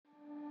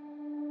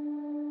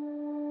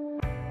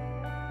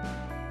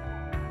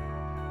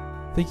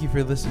Thank you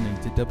for listening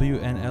to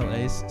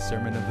WNLA's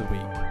Sermon of the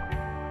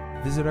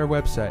Week. Visit our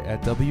website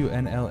at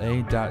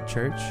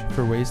wnla.church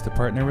for ways to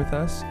partner with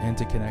us and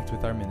to connect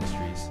with our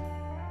ministries.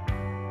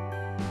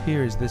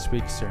 Here is this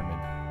week's sermon.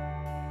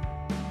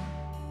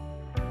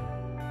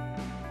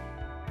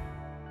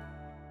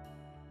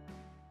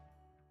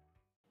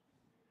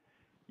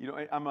 You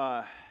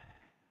know,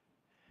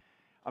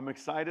 I'm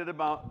excited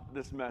about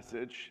this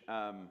message.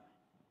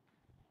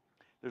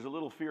 There's a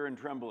little fear and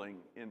trembling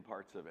in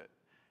parts of it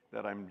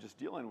that I'm just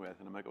dealing with,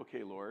 and I'm like,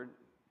 okay, Lord,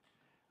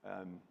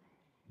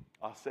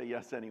 I'll say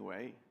yes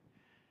anyway.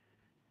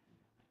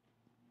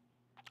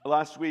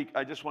 Last week,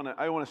 I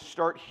want to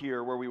start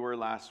here where we were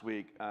last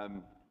week.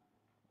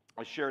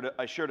 I shared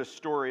a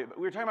story.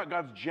 We were talking about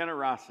God's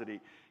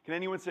generosity. Can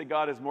anyone say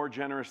God is more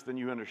generous than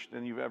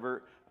you've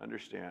ever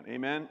understand?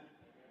 Amen.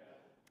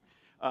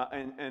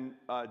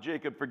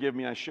 Jacob, forgive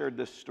me, I shared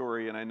this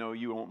story, and I know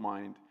you won't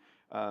mind,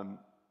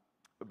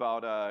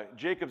 about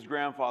Jacob's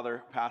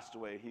grandfather passed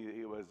away.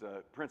 He was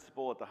a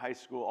principal at the high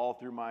school all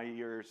through my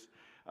years.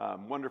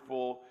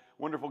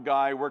 Wonderful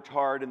guy, worked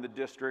hard in the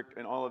district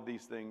and all of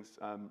these things.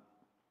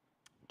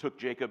 Took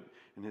Jacob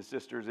and his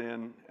sisters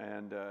in,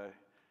 and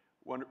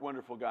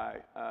wonderful guy.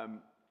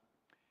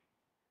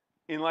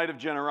 In light of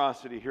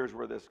generosity, here's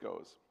where this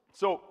goes.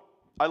 So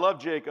I love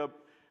Jacob.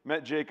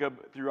 Met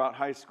Jacob throughout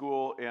high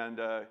school,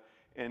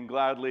 and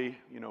gladly,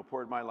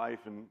 poured my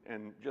life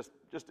and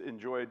just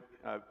enjoyed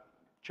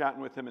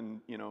chatting with him,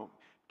 and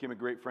became a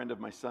great friend of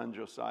my son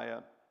Josiah.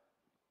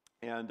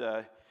 And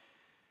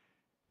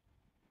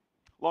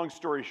long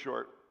story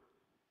short,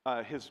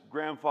 his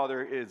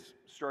grandfather is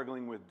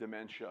struggling with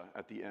dementia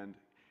at the end,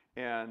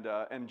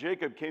 and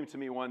Jacob came to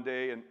me one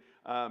day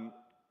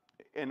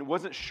and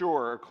wasn't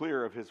sure or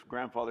clear of his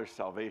grandfather's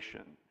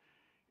salvation,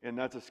 and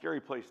that's a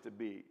scary place to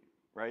be,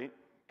 right?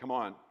 Come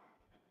on.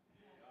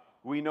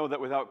 We know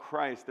that without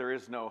Christ, there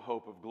is no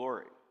hope of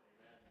glory.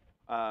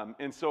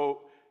 And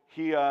so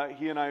he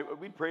and I,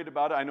 we prayed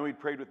about it. I know he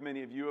prayed with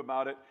many of you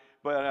about it.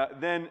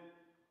 But then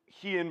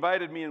he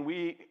invited me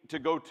and to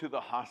go to the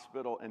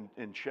hospital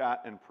and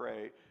chat and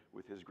pray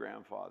with his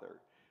grandfather.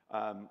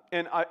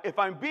 If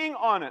I'm being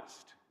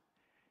honest,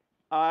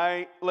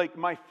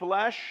 my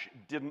flesh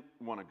didn't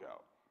want to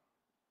go,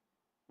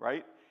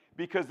 right?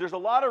 Because there's a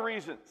lot of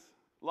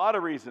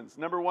reasons.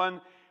 Number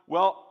one,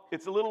 well,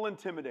 it's a little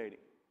intimidating,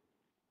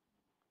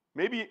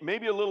 maybe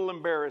a little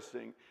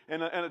embarrassing,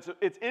 and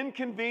it's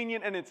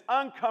inconvenient and it's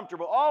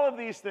uncomfortable. All of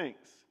these things,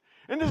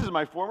 and this is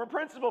my former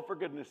principal, for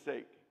goodness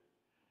sake,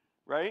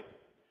 right?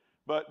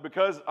 But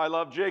because I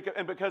love Jacob,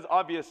 and because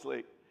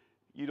obviously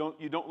you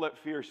don't let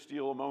fear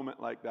steal a moment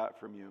like that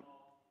from you,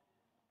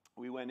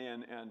 we went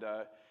in and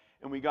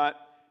we got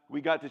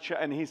to chat,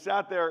 and he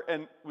sat there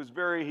and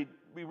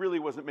he really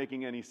wasn't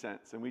making any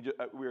sense, and we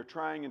were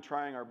trying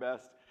our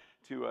best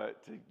to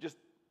just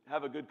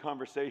have a good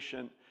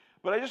conversation.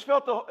 But I just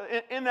felt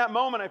in that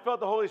moment, I felt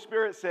the Holy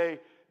Spirit say,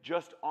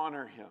 just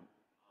honor him.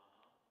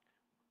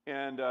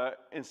 And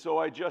so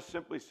I just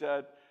simply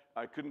said,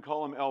 I couldn't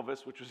call him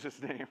Elvis, which was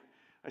his name.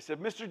 I said,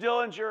 Mr.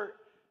 Dillinger,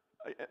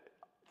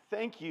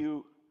 thank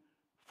you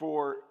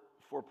for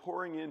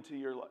pouring into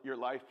your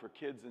life for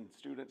kids and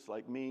students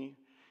like me.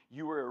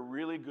 You were a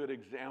really good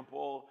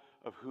example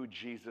of who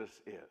Jesus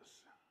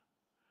is.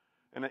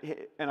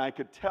 And I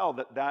could tell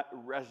that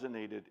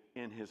resonated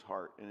in his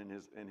heart and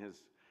in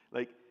his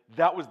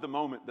that was the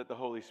moment that the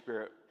Holy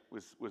Spirit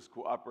was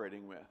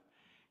cooperating with,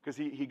 because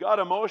he got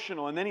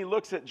emotional, and then he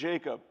looks at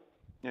Jacob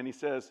and he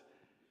says,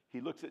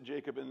 and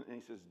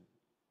he says,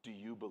 do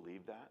you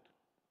believe that?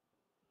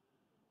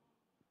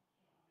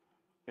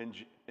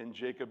 And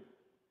Jacob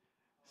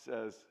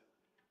says,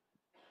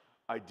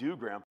 I do,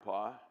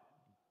 Grandpa.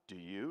 Do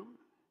you?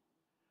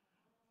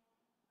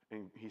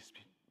 And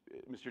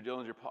Mr.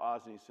 Dillinger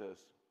paused and he says,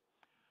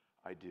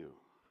 I do.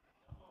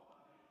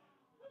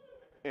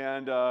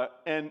 And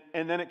then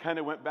it kind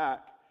of went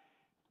back.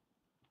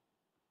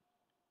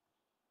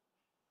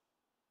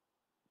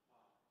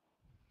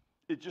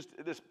 It just,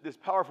 this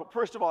powerful,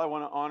 first of all, I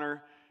want to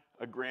honor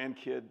a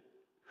grandkid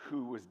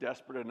who was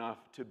desperate enough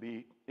to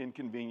be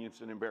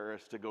inconvenienced and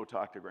embarrassed to go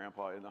talk to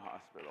Grandpa in the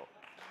hospital.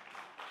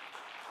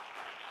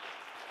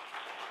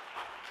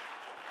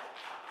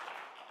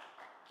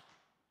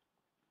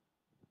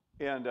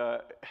 And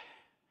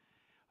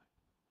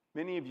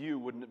many of you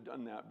wouldn't have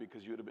done that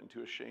because you would have been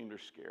too ashamed or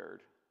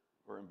scared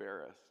or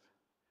embarrassed.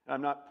 And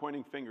I'm not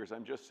pointing fingers.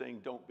 I'm just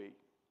saying don't be.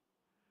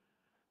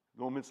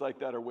 Moments like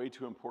that are way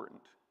too important.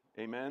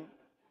 Amen?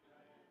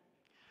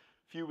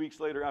 A few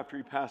weeks later, after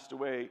he passed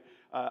away,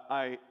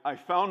 I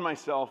found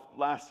myself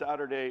last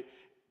Saturday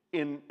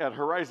at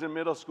Horizon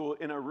Middle School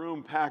in a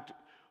room packed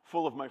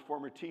full of my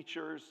former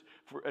teachers,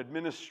 for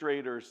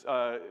administrators,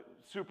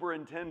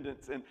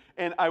 superintendents,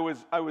 and I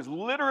was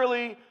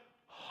literally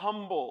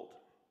humbled,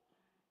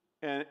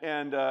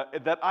 and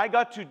that I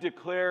got to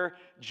declare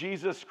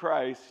Jesus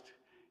Christ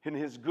and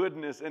his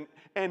goodness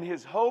and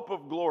his hope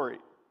of glory.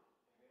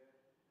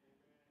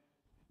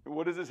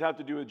 What does this have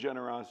to do with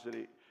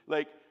generosity?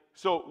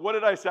 So what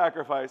did I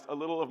sacrifice? A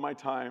little of my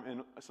time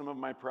and some of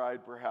my pride,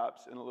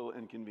 perhaps, and a little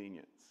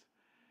inconvenience.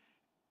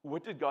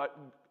 What did God,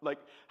 like,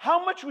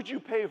 how much would you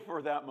pay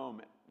for that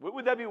moment? What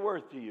would that be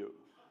worth to you?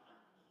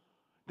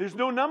 There's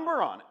no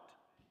number on it.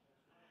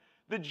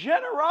 The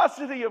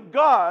generosity of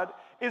God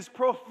is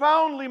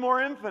profoundly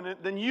more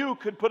infinite than you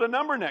could put a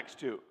number next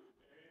to.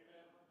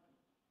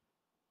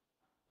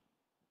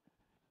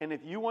 And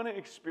if you want to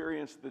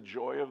experience the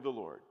joy of the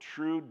Lord,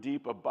 true,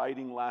 deep,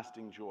 abiding,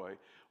 lasting joy,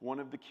 one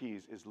of the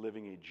keys is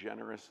living a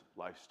generous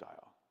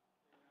lifestyle.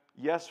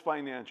 Yes,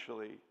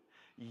 financially.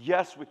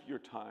 Yes, with your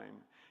time.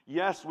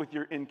 Yes, with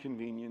your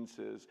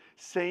inconveniences.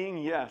 Saying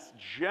yes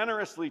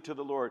generously to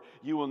the Lord,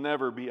 you will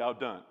never be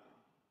outdone.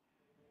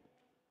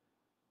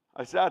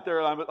 I sat there,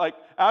 and I'm like,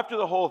 after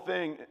the whole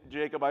thing,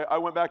 Jacob, I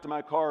went back to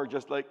my car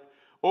just like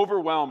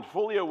overwhelmed,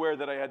 fully aware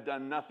that I had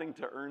done nothing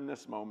to earn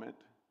this moment.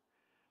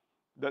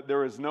 That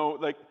there is no,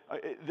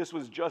 this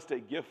was just a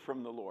gift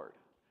from the Lord.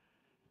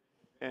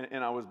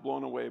 And I was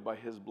blown away by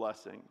His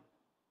blessing.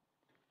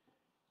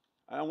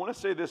 And I want to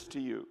say this to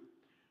you.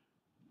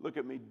 Look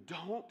at me.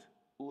 Don't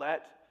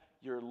let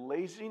your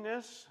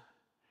laziness,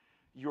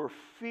 your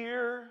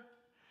fear,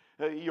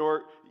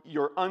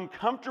 your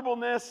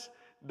uncomfortableness,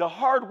 the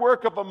hard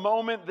work of a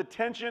moment, the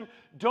tension,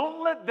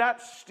 don't let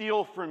that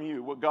steal from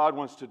you what God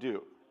wants to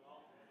do.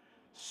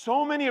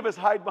 So many of us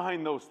hide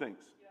behind those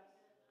things.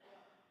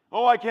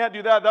 Oh, I can't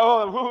do that.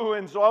 Oh,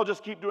 and so I'll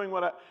just keep doing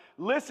what I...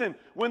 Listen,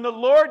 when the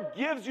Lord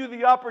gives you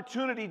the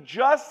opportunity,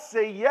 just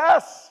say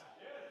yes.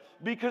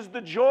 Because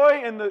the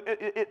joy and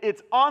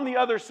it's on the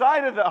other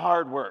side of the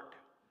hard work.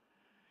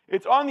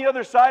 It's on the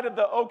other side of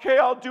the, okay,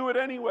 I'll do it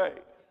anyway.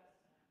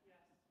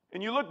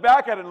 And you look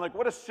back at it and like,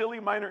 what a silly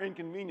minor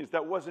inconvenience.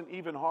 That wasn't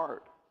even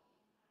hard.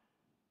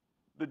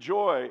 The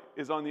joy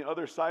is on the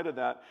other side of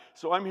that.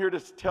 So I'm here to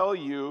tell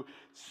you,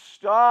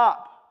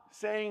 stop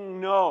saying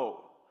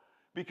no.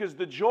 Because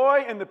the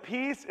joy and the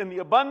peace and the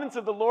abundance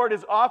of the Lord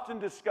is often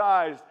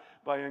disguised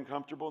by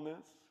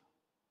uncomfortableness,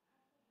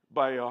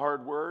 by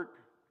hard work,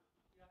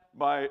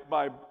 by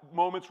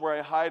moments where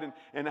I hide,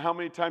 and how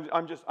many times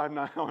I'm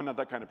not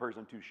that kind of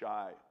person. I'm too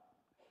shy.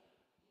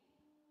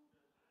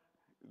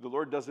 The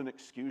Lord doesn't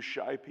excuse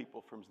shy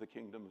people from the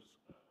kingdoms.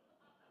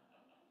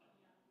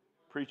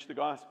 Preach the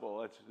gospel.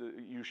 That's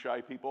you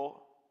shy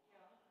people.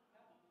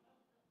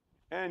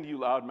 And you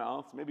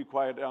loudmouths, maybe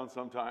quiet down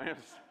sometimes.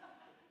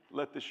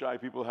 Let the shy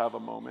people have a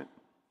moment.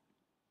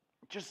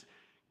 Just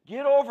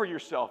get over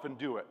yourself and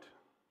do it.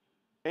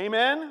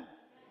 Amen? Amen?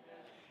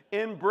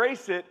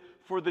 Embrace it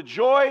for the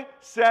joy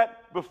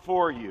set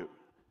before you.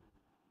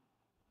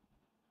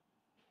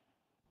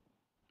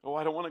 Oh,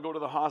 I don't want to go to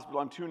the hospital.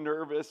 I'm too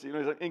nervous. You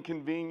know, it's an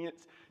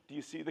inconvenience. Do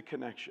you see the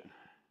connection?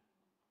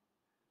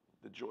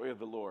 The joy of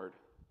the Lord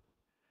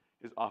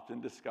is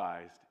often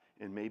disguised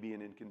in maybe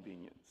an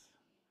inconvenience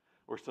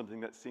or something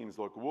that seems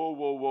like, whoa,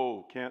 whoa,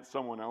 whoa, can't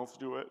someone else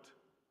do it?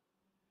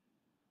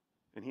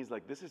 And He's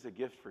like, this is a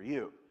gift for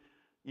you.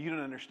 You don't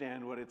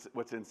understand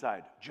what's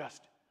inside.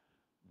 Just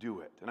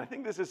do it. And I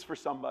think this is for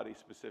somebody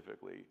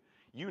specifically.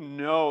 You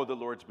know the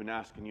Lord's been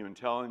asking you and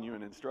telling you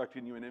and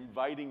instructing you and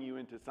inviting you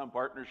into some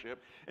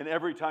partnership. And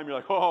every time you're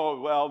like,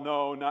 oh, well,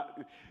 no, not,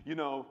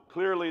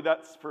 clearly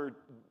that's for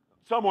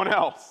someone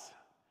else.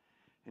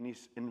 And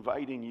He's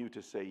inviting you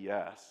to say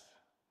yes.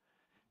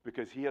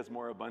 Because He has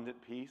more abundant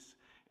peace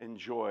and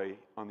joy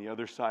on the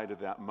other side of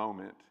that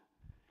moment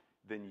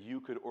than you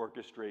could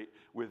orchestrate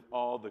with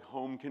all the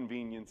home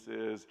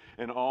conveniences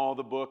and all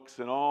the books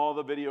and all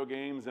the video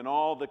games and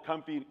all the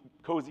comfy,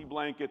 cozy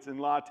blankets and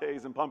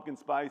lattes and pumpkin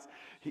spice.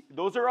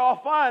 Those are all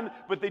fun,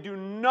 but they do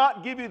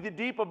not give you the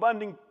deep,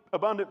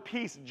 abundant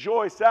peace,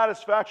 joy,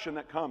 satisfaction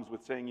that comes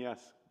with saying yes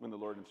when the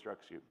Lord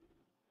instructs you.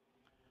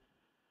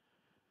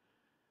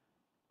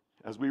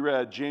 As we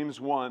read,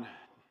 James 1,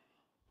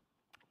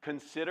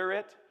 consider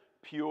it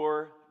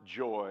pure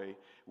joy,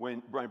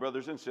 when, my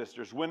brothers and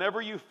sisters,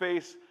 whenever you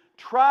face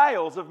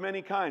trials of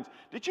many kinds.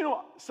 Did you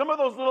know some of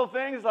those little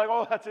things like,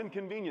 oh, that's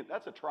inconvenient?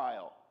 That's a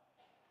trial.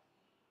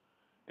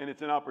 And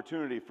it's an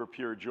opportunity for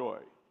pure joy.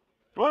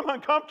 Well, I'm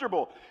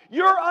uncomfortable.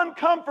 Your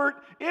uncomfort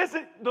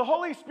isn't, the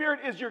Holy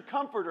Spirit is your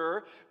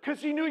comforter because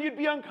He knew you'd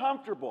be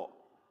uncomfortable.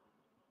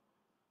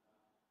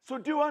 So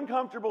do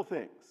uncomfortable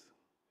things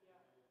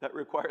that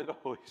require the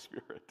Holy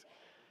Spirit.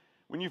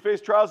 When you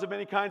face trials of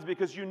many kinds,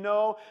 because you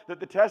know that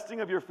the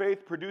testing of your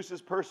faith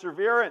produces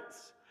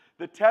perseverance.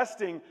 The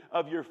testing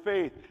of your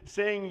faith,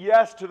 saying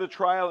yes to the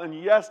trial and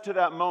yes to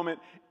that moment,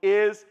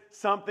 is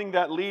something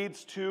that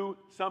leads to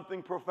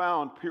something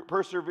profound,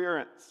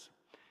 perseverance.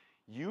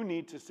 You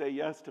need to say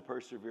yes to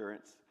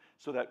perseverance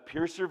so that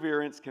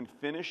perseverance can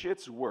finish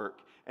its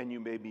work and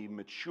you may be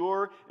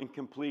mature and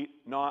complete,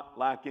 not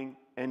lacking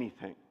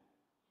anything.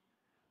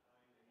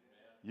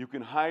 You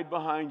can hide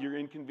behind your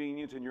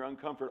inconvenience and your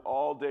uncomfort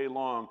all day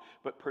long,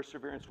 but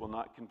perseverance will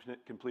not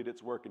complete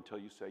its work until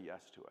you say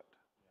yes to it.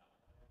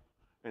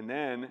 And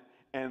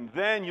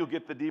then you'll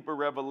get the deeper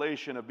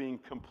revelation of being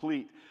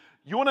complete.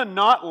 You want to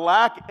not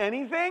lack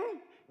anything?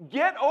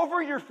 Get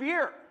over your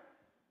fear.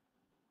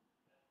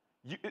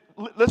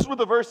 Listen what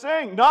the verse is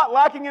saying. Not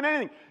lacking in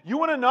anything. You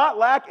want to not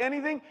lack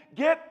anything?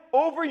 Get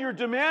over your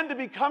demand to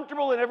be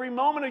comfortable in every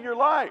moment of your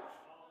life.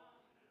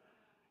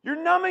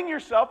 You're numbing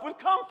yourself with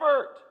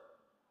comfort.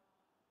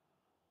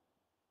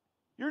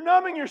 You're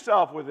numbing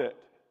yourself with it.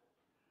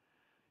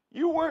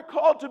 You weren't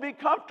called to be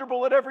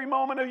comfortable at every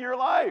moment of your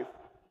life.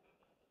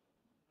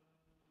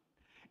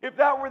 If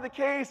that were the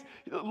case,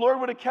 the Lord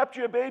would have kept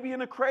you a baby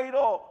in a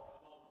cradle.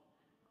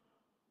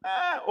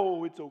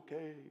 Oh, it's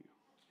okay.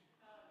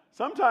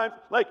 Sometimes,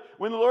 like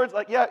when the Lord's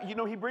like, yeah,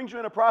 He brings you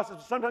in a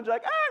process. Sometimes you're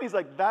like, and He's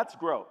like, that's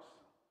gross.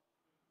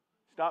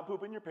 Stop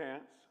pooping your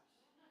pants.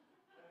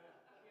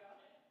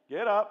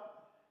 Get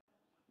up.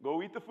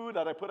 Go eat the food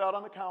that I put out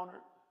on the counter.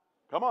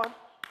 Come on.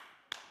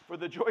 For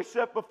the joy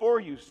set before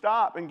you,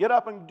 stop and get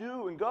up and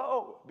do and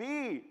go.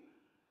 Be.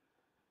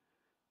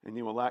 And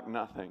you will lack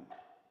nothing.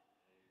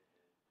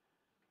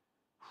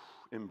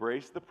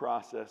 Embrace the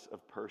process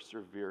of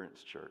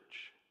perseverance,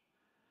 church.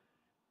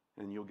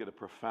 And you'll get a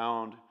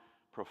profound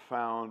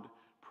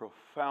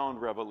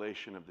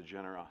revelation of the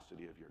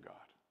generosity of your God.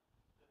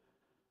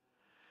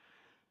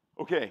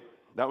 Okay,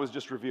 that was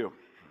just review.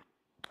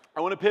 I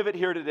want to pivot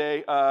here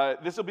today.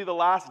 This will be the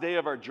last day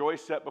of our Joy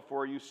Set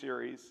Before You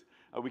series.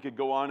 We could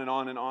go on and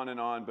on and on and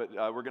on, but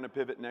we're going to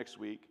pivot next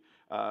week.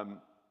 And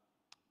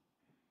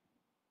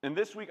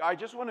this week, I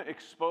just want to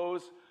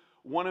expose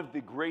one of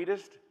the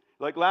greatest.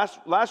 Like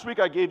last week,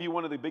 I gave you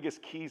one of the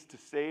biggest keys to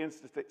stay in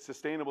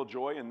sustainable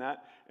joy, and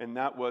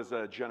that was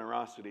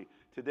generosity.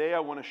 Today, I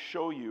want to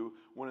show you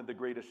one of the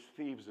greatest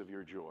thieves of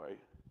your joy,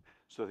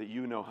 so that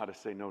you know how to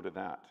say no to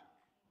that.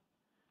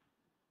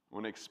 I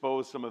want to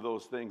expose some of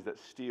those things that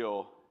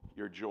steal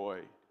your joy.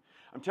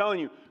 I'm telling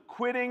you,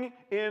 quitting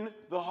in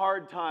the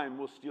hard time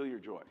will steal your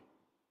joy.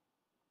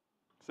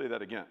 Say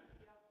that again.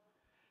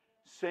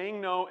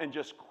 Saying no and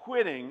just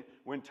quitting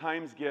when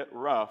times get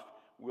rough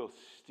will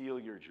steal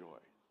your joy.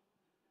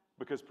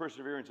 Because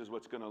perseverance is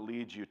what's going to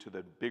lead you to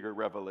the bigger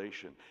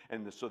revelation,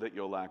 and so that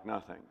you'll lack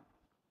nothing.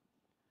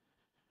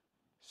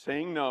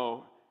 Saying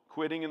no,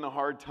 quitting in the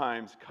hard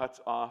times cuts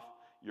off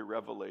your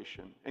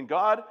revelation. And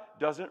God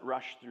doesn't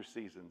rush through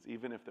seasons,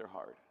 even if they're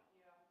hard.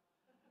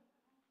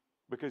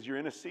 Because you're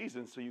in a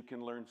season so you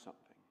can learn something.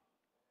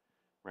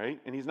 Right?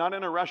 And He's not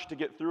in a rush to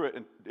get through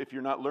it if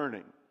you're not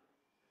learning.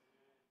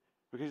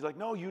 Because He's like,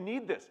 no, you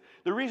need this.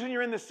 The reason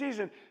you're in this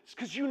season is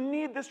because you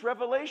need this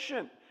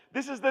revelation.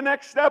 This is the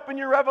next step in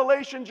your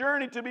revelation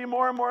journey to be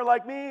more and more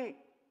like me.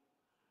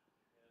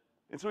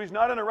 And so He's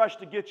not in a rush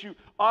to get you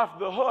off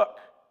the hook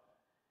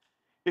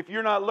if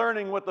you're not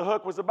learning what the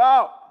hook was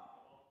about.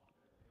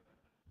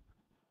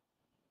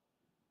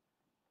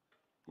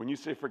 When you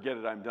say, forget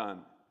it, I'm done,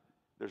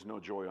 there's no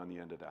joy on the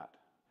end of that.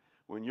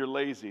 When you're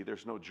lazy,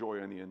 there's no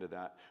joy on the end of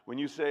that. When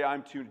you say,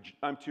 I'm too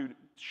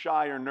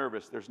shy or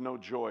nervous, there's no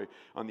joy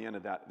on the end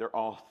of that. They're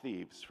all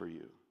thieves for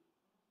you.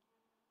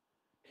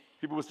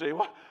 People will say,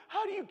 well,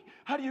 how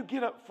do you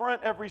get up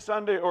front every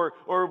Sunday or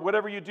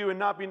whatever you do and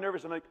not be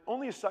nervous? I'm like,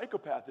 only a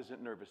psychopath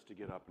isn't nervous to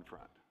get up in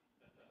front.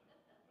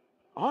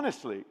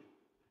 Honestly.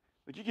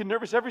 Like, you get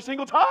nervous every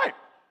single time.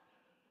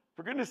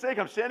 For goodness sake,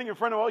 I'm standing in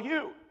front of all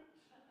you.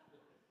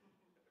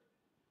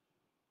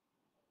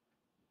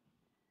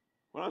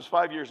 When I was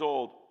 5 years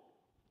old,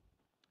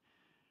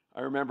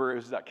 I remember it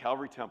was at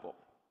Calvary Temple.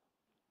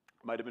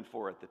 It might have been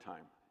 4 at the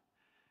time.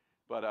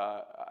 But,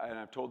 and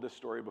I've told this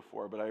story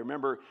before, but I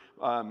remember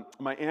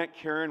my Aunt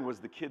Karen was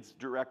the kids'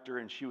 director,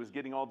 and she was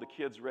getting all the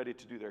kids ready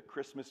to do their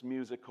Christmas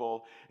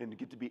musical and to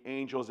get to be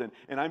angels. And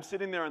I'm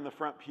sitting there in the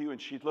front pew, and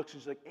she looks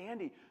and she's like,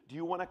 Andy, do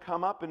you want to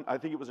come up? And I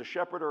think it was a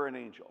shepherd or an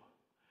angel.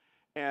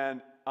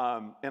 And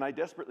I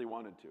desperately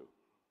wanted to.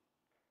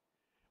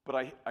 But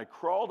I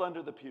crawled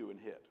under the pew and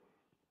hid.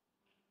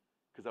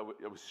 Because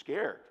I was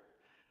scared.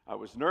 I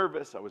was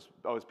nervous. I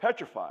was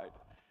petrified.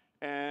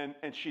 And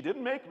she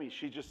didn't make me.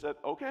 She just said,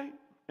 okay.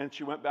 And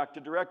she went back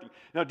to directing.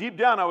 Now, deep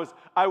down,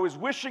 I was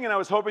wishing and I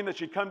was hoping that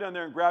she'd come down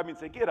there and grab me and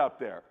say, get up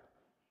there.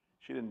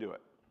 She didn't do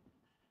it.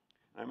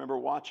 I remember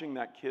watching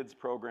that kids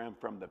program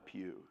from the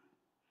pew.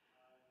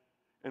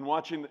 And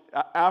watching,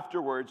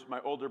 afterwards, my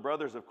older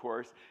brothers, of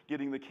course,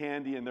 getting the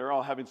candy, and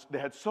they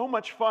had so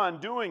much fun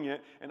doing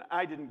it, and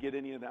I didn't get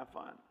any of that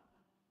fun.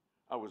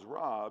 I was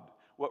robbed.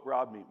 What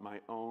robbed me? My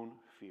own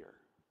fear.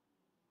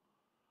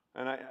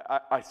 And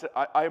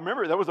I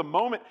remember that was a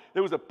moment,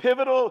 there was a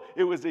pivotal,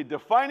 it was a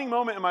defining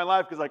moment in my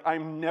life, because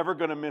I'm never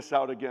going to miss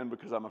out again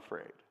because I'm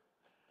afraid.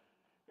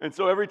 And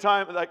so every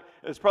time,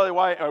 it's probably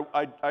why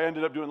I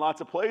ended up doing lots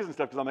of plays and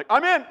stuff, because I'm like,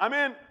 I'm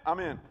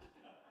in.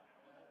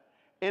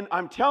 And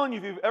I'm telling you,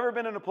 if you've ever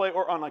been in a play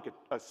or on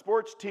a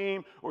sports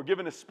team or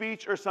given a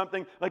speech or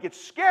something, it's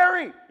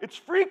scary, it's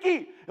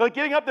freaky,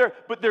 getting up there,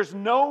 but there's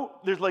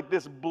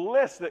this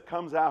bliss that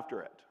comes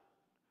after it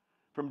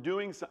from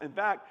doing so. In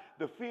fact,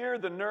 the fear,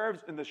 the nerves,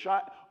 and the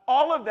shot,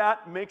 all of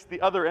that makes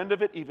the other end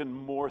of it even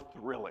more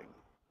thrilling.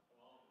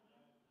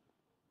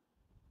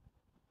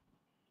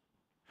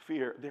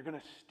 Fear, they're going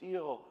to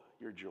steal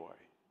your joy.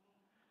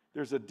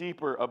 There's a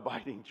deeper,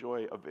 abiding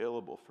joy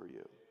available for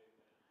you.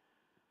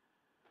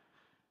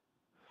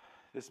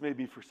 This may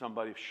be for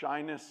somebody.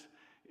 Shyness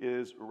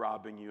is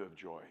robbing you of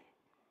joy.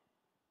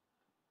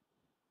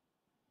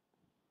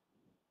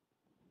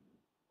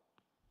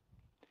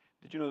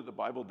 Did you know that the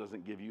Bible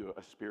doesn't give you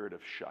a spirit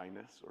of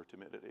shyness or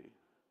timidity?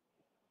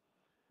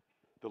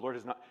 The Lord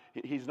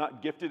He's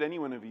not gifted any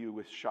one of you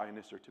with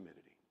shyness or timidity.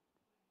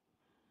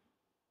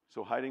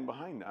 So hiding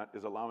behind that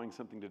is allowing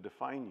something to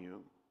define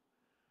you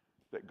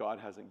that God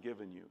hasn't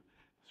given you.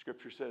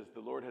 Scripture says the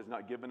Lord has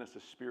not given us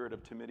a spirit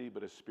of timidity,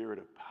 but a spirit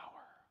of power.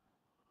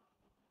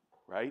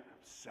 Right?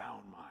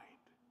 Sound mind.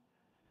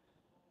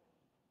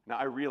 Now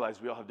I realize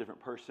we all have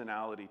different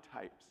personality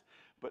types,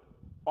 but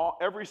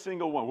every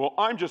single one, well,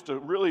 I'm just a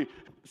really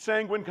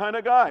sanguine kind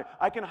of guy.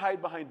 I can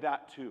hide behind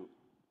that too.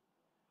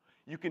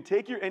 You can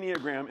take your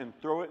Enneagram and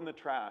throw it in the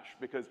trash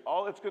because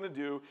all it's going to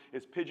do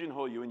is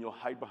pigeonhole you and you'll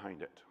hide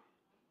behind it.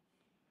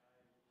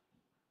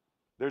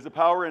 There's a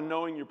power in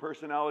knowing your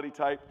personality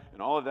type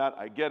and all of that.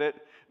 I get it.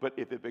 But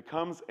if it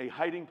becomes a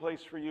hiding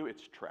place for you,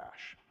 it's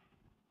trash.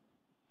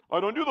 I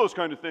don't do those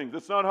kind of things.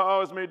 That's not how I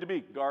was made to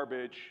be.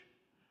 Garbage.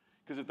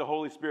 Because if the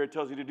Holy Spirit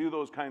tells you to do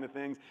those kind of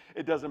things,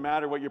 it doesn't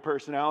matter what your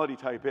personality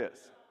type is.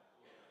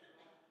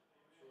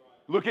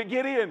 Look at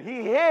Gideon.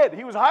 He hid.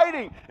 He was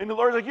hiding. And the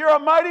Lord's like, you're a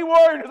mighty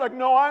warrior. And he's like,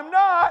 no, I'm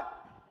not.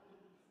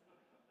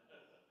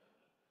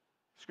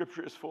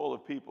 Scripture is full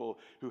of people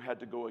who had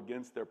to go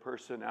against their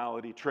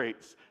personality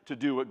traits to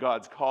do what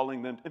God's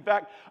calling them. In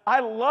fact,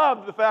 I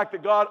love the fact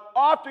that God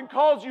often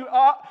calls you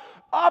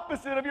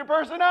opposite of your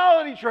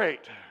personality trait.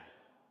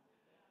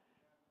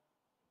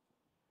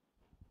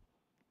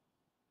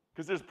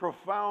 Because there's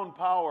profound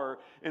power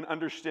in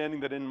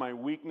understanding that in my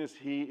weakness,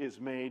 He is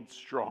made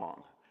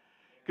strong.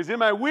 Because in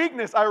my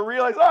weakness, I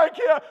realize, I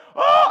can't.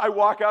 I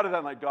walk out of that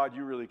and like, God,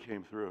 you really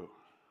came through.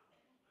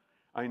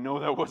 I know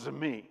that wasn't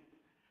me.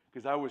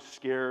 Because I was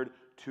scared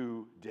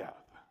to death.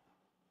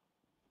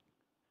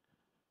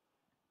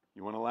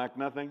 You want to lack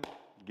nothing?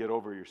 Get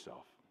over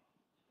yourself.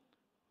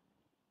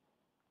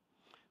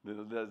 As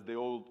the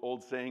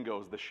old saying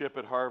goes, the ship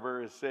at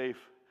harbor is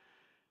safe,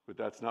 but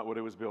that's not what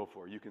it was built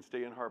for. You can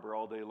stay in harbor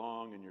all day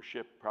long and your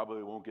ship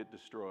probably won't get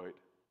destroyed.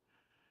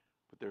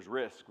 But there's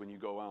risk when you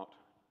go out.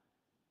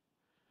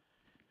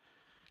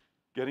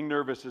 Getting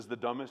nervous is the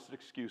dumbest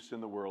excuse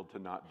in the world to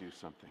not do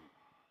something.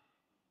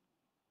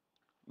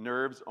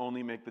 Nerves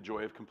only make the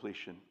joy of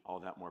completion all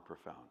that more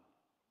profound.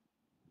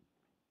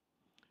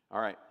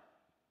 All right.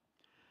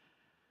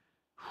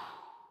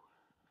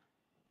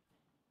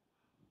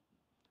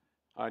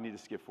 I need to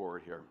skip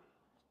forward here.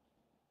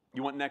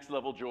 You want next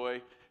level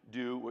joy?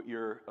 Do what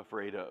you're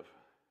afraid of.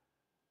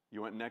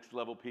 You want next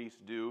level peace?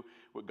 Do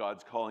what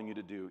God's calling you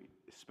to do,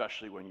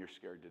 especially when you're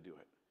scared to do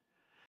it.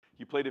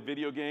 You played a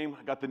video game,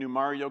 I got the new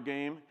Mario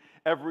game.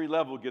 Every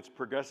level gets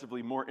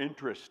progressively more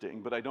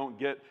interesting, but I don't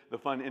get the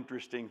fun,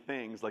 interesting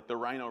things like the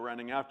rhino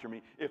running after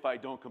me if I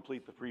don't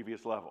complete the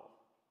previous level.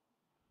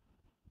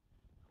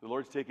 The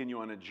Lord's taken you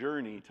on a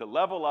journey to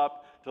level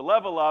up, to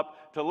level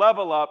up, to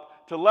level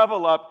up, to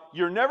level up.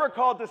 You're never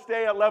called to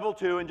stay at level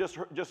 2 and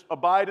just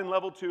abide in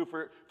level 2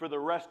 for the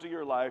rest of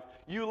your life.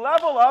 You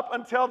level up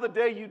until the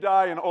day you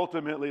die and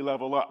ultimately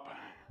level up.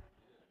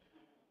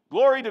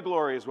 Glory to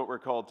glory is what we're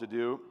called to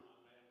do.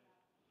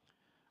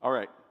 All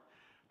right,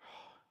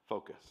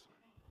 focus.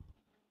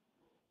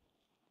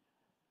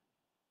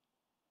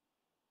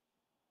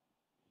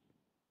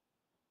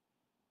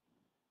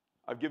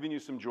 I've given you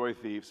some joy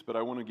thieves, but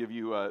I want to give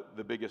you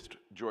the biggest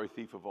joy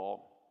thief of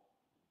all.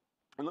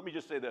 And let me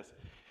just say this.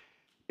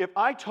 If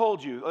I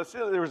told you, let's say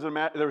there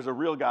was a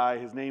real guy,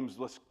 his name's,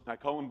 I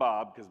call him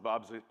Bob because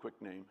Bob's a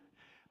quick name.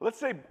 Let's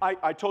say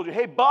I told you,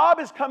 hey, Bob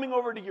is coming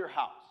over to your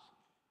house.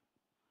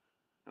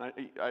 And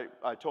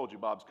I told you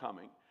Bob's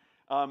coming.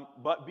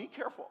 But be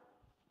careful.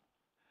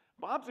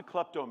 Bob's a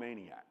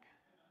kleptomaniac.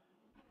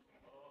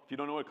 If you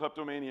don't know what a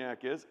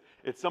kleptomaniac is,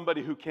 it's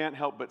somebody who can't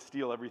help but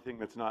steal everything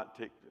that's not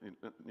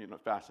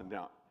fastened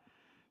down.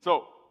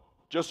 So,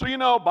 just so you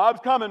know, Bob's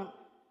coming,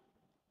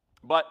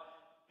 but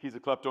he's a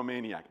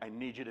kleptomaniac. I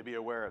need you to be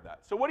aware of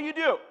that. So what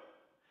do?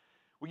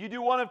 Well, you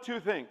do one of two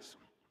things.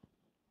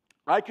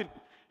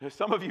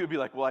 Some of you would be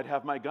like, well, I'd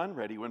have my gun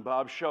ready when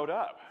Bob showed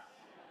up.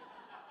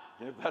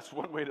 If that's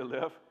one way to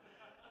live.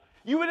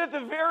 You would at the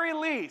very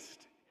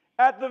least,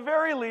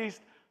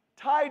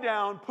 tie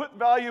down, put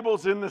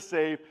valuables in the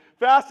safe,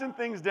 fasten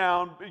things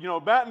down,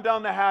 batten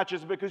down the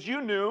hatches because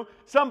you knew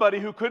somebody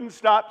who couldn't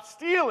stop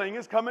stealing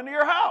is coming to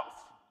your house,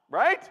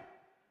 right?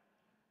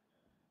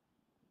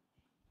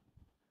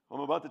 I'm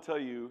about to tell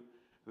you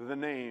the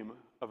name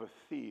of a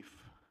thief,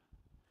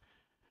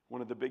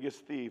 one of the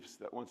biggest thieves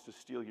that wants to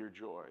steal your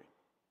joy.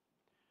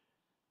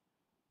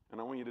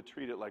 And I want you to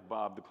treat it like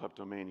Bob the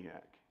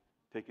kleptomaniac.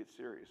 Take it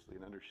seriously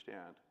and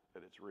understand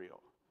that it's real.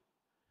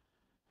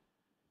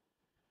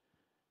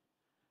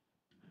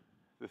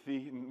 The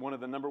thief, one of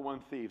the number one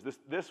thieves.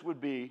 This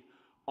would be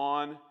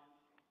on,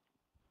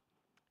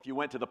 if you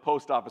went to the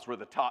post office where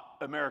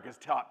America's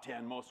top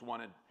 10 most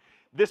wanted,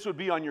 this would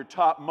be on your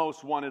top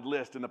most wanted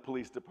list in the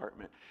police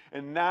department.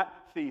 And that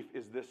thief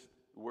is this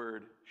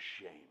word,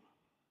 shame.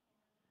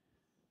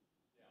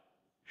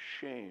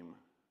 Shame.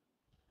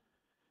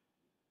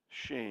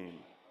 Shame.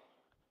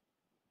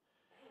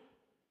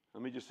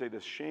 Let me just say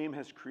this. Shame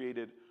has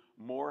created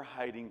more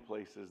hiding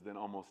places than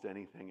almost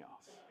anything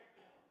else.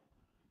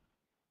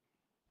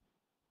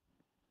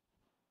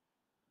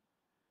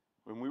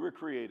 When we were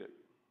created,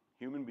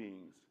 human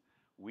beings,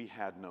 we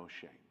had no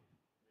shame.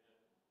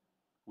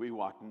 We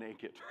walked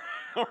naked,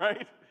 all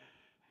right?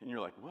 And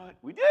you're like, what?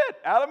 We did.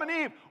 Adam and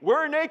Eve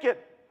were naked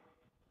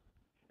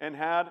and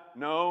had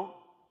no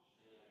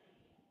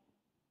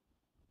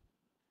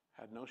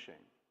shame.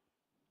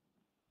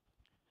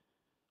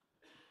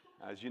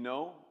 As you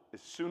know,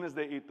 as soon as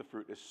they ate the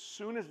fruit, as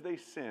soon as they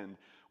sinned,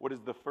 what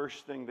is the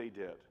first thing they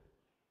did?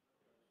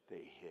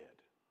 They hid.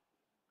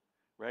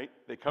 Right?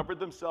 They covered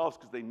themselves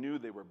because they knew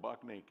they were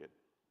buck naked.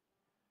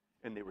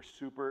 And they were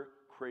super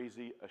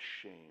crazy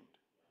ashamed.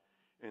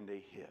 And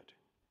they hid.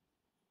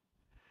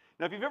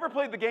 Now, if you've ever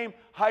played the game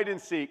hide and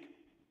seek,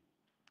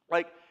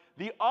 like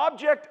the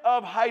object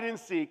of hide and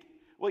seek,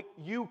 like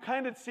you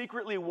kind of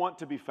secretly want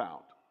to be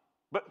found.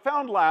 But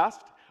found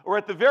last, or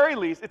at the very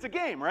least, it's a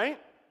game, right?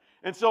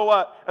 And so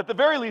at the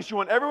very least, you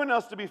want everyone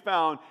else to be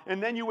found,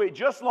 and then you wait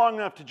just long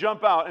enough to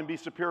jump out and be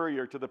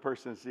superior to the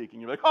person seeking.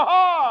 You're like,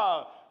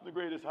 ha-ha, the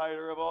greatest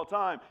hider of all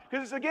time.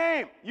 Because it's a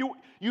game.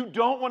 You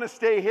don't want to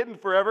stay hidden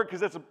forever because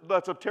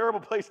that's a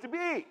terrible place to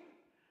be.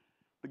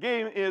 The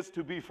game is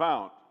to be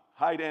found.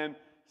 Hide and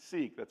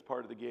seek. That's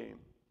part of the game.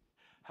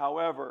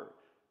 However,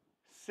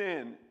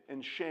 sin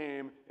and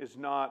shame is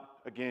not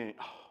a game.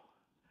 Oh,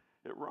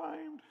 it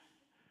rhymed.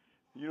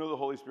 You know the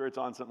Holy Spirit's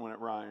on something when it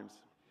rhymes.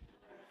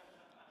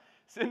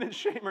 Sin and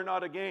shame are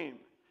not a game.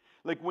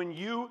 Like when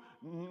you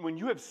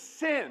have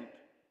sinned,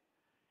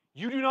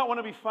 you do not want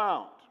to be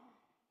found.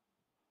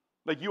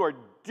 Like you are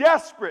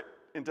desperate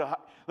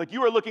like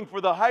you are looking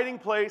for the hiding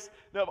place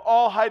of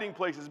all hiding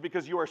places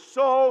because you are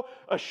so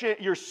ashamed.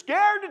 You're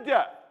scared to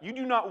death. You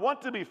do not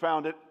want to be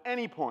found at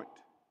any point.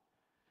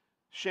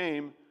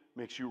 Shame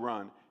makes you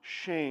run.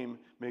 Shame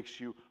makes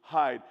you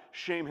hide.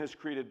 Shame has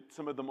created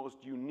some of the most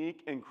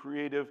unique and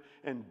creative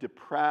and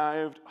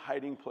deprived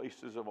hiding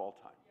places of all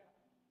time.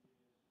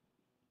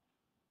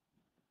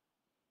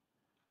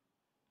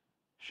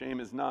 Shame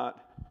is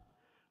not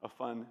a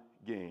fun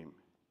game.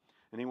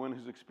 Anyone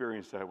who's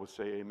experienced that will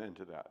say amen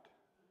to that.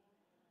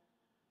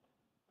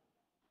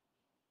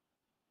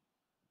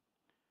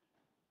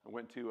 I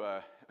went to,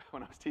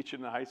 when I was teaching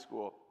in high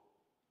school,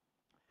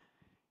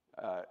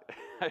 I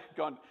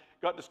got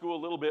to school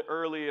a little bit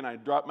early and I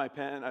dropped my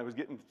pen. I was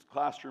getting the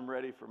classroom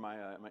ready for my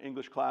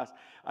English class.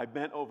 I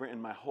bent over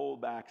and my whole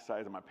back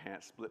side of my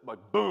pants split, like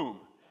boom.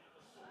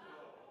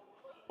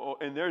 Oh,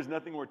 and there's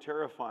nothing more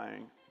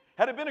terrifying.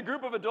 Had it been a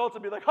group of adults,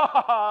 I'd be like, ha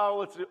ha ha,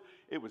 let's do it.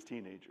 It was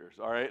teenagers,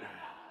 all right?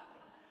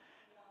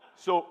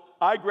 So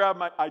I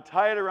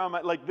tied it around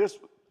like this,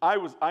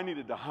 I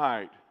needed to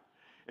hide.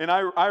 And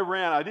I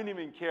ran, I didn't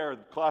even care.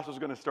 The class was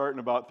going to start in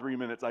about 3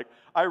 minutes. Like,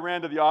 I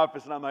ran to the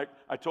office and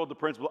I told the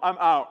principal, I'm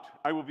out.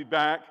 I will be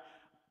back.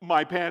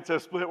 My pants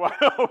have split wide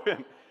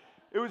open.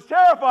 It was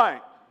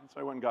terrifying. So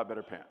I went and got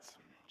better pants.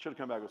 Should have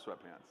come back with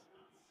sweatpants.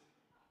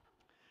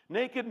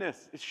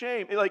 Nakedness, it's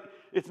shame.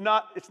 It's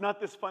not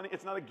this funny,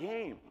 it's not a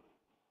game.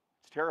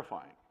 It's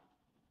terrifying.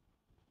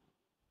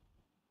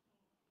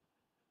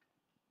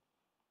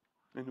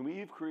 And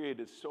we've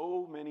created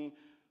so many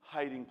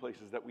hiding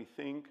places that we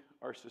think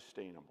are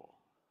sustainable.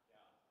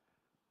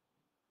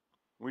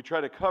 We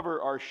try to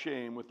cover our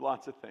shame with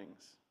lots of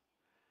things.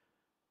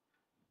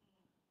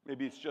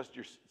 Maybe it's just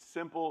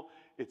simple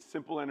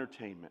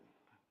entertainment.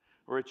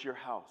 Or it's your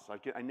house.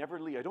 I never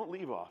leave. I don't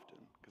leave often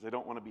because I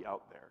don't want to be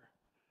out there.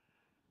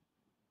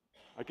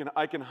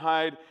 I can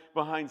hide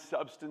behind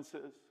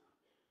substances.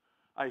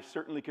 I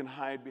certainly can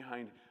hide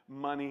behind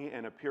money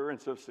and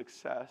appearance of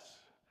success.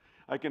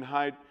 I can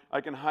hide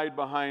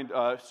behind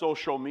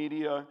social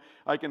media.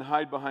 I can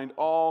hide behind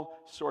all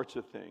sorts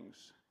of things.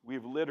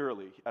 We've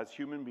literally, as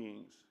human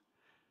beings,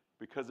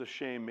 because of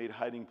shame, made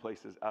hiding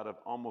places out of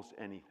almost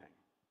anything.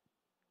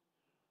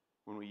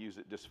 When we use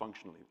it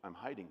dysfunctionally, I'm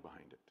hiding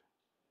behind it.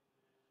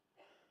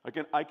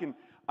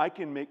 I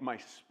can make my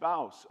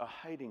spouse a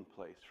hiding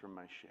place from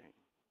my shame.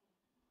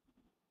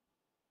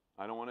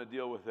 I don't want to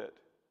deal with it.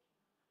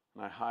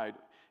 And I hide,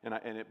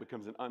 and it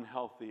becomes an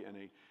unhealthy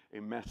and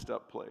a messed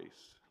up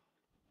place.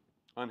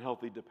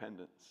 Unhealthy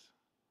dependence.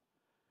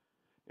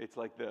 It's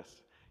like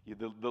this.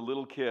 The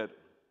little kid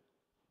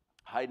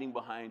hiding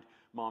behind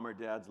mom or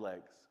dad's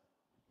legs.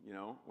 You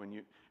know, when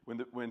you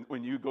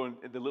go and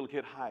the little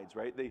kid hides,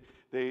 right?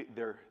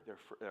 They're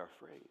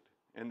afraid.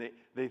 And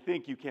they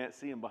think you can't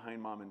see him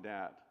behind mom and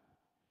dad.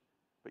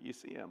 But you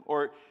see him.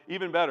 Or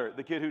even better,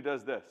 the kid who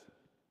does this.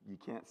 You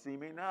can't see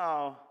me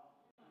now.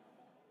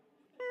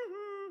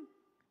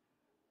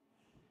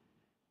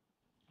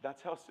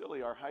 That's how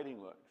silly our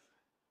hiding looks.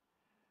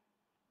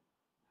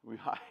 We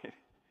hide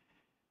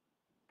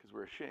because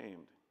we're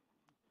ashamed.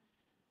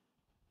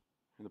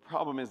 And the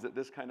problem is that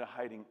this kind of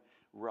hiding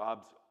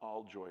robs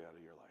all joy out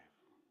of your life.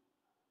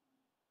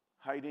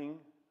 Hiding,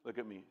 look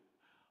at me,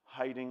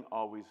 hiding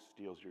always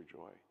steals your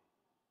joy.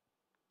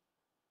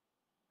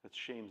 That's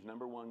shame's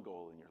number one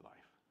goal in your life.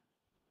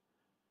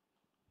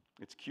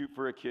 It's cute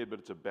for a kid, but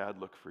it's a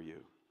bad look for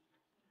you.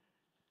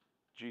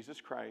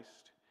 Jesus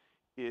Christ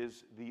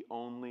is the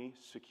only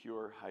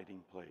secure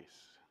hiding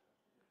place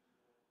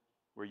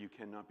where you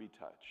cannot be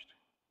touched.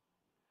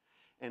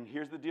 And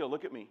here's the deal.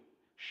 Look at me.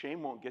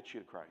 Shame won't get you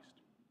to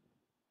Christ.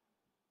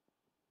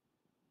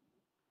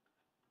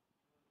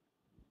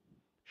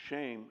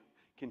 Shame,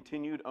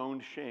 continued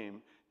owned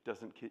shame,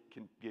 doesn't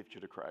get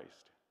you to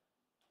Christ.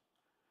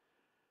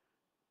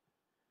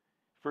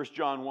 1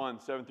 John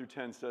 1, 7 through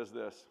 10 says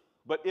this,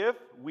 "But if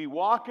we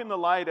walk in the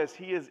light as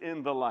he is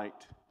in the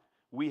light,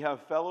 we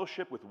have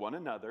fellowship with one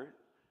another."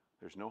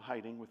 There's no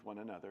hiding with one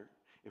another.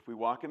 If we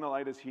walk in the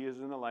light as he is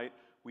in the light,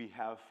 we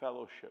have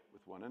fellowship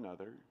with one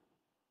another.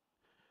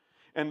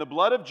 "And the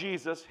blood of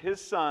Jesus, his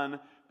Son,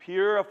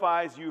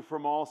 purifies you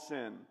from all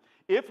sin.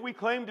 If we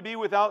claim to be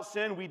without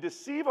sin, we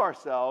deceive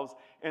ourselves,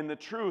 and the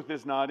truth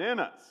is not in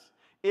us.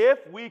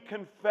 If we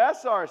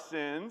confess our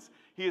sins,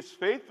 he is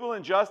faithful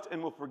and just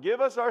and will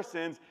forgive us our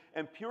sins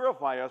and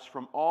purify us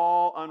from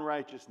all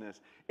unrighteousness.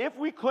 If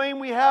we claim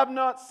we have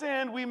not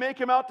sinned, we make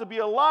him out to be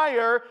a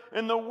liar,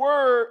 and the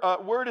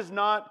word is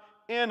not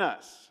in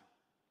us."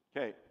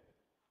 Okay.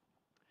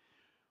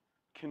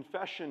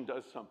 Confession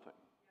does something.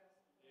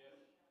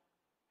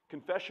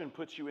 Confession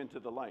puts you into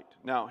the light.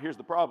 Now, here's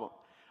the problem.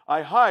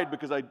 I hide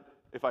because I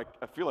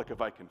feel like if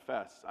I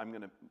confess, I'm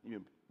going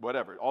to,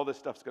 whatever, all this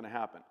stuff's going to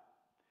happen.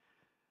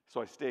 So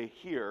I stay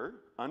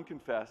here,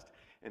 unconfessed,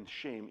 and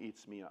shame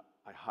eats me up.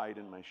 I hide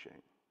in my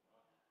shame.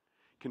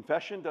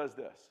 Confession does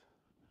this.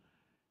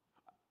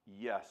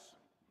 Yes,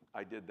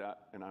 I did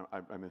that, and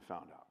I've been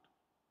found out.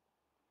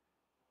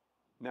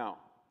 Now,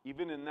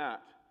 even in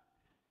that,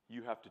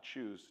 you have to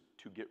choose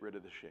to get rid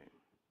of the shame.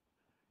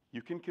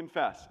 You can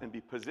confess and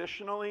be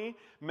positionally,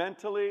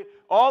 mentally,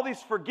 all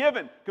these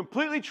forgiven,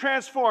 completely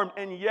transformed,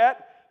 and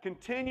yet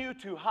continue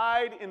to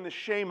hide in the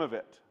shame of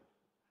it.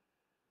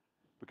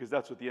 Because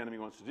that's what the enemy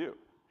wants to do.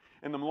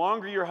 And the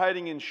longer you're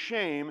hiding in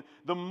shame,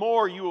 the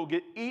more you will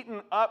get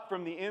eaten up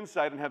from the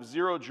inside and have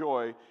zero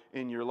joy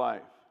in your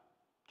life.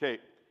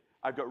 Okay,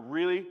 I've got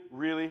really,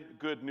 really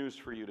good news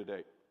for you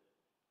today.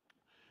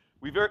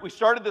 We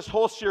started this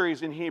whole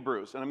series in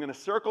Hebrews, and I'm going to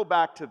circle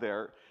back to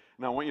there.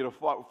 And I want you to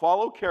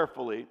follow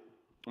carefully.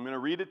 I'm going to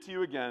read it to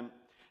you again,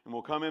 and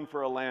we'll come in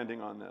for a landing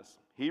on this.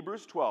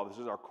 Hebrews 12. This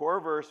is our core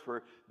verse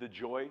for the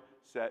joy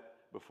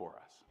set before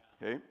us.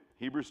 Okay?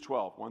 Hebrews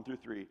 12, 1 through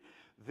 3.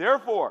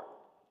 "Therefore,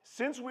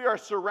 since we are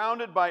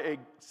surrounded by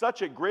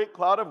such a great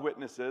cloud of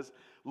witnesses,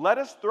 let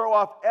us throw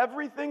off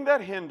everything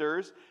that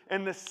hinders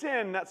and the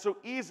sin that so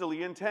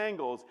easily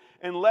entangles,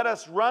 and let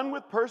us run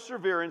with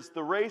perseverance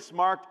the race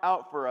marked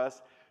out for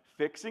us,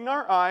 fixing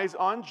our eyes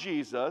on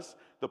Jesus,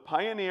 the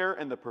pioneer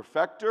and the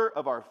perfecter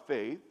of our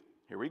faith."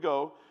 Here we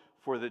go.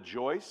 "For the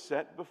joy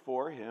set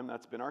before him,"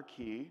 that's been our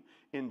key,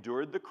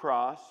 "endured the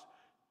cross,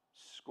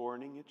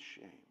 scorning its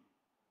shame."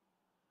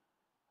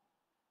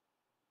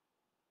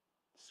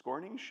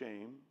 Scorning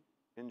shame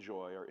and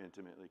joy are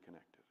intimately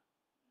connected.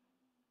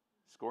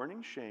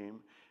 Scorning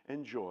shame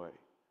and joy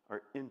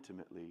are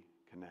intimately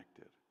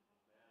connected.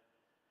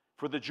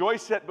 "For the joy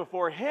set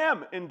before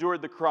him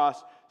endured the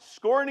cross,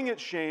 scorning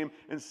its shame,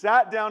 and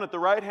sat down at the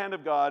right hand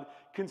of God.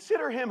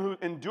 Consider him who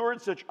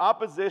endured such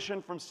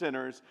opposition from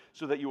sinners,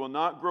 so that you will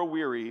not grow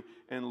weary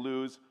and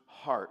lose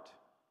heart."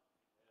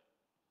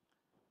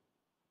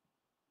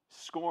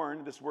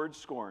 Scorn, this word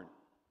scorn,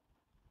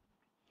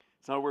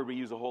 it's not a word we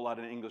use a whole lot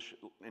in English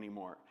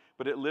anymore,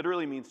 but it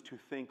literally means to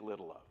think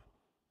little of,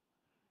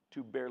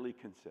 to barely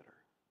consider.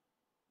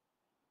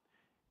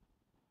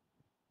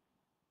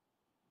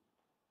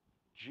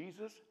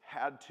 Jesus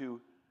had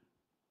to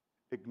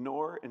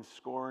ignore and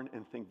scorn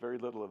and think very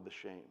little of the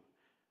shame.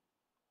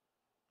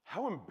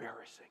 How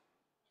embarrassing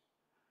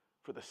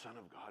for the Son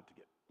of God to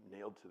get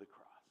nailed to the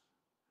cross.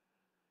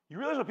 You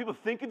realize what people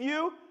think of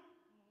you?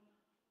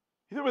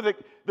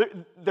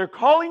 They're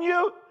calling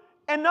you,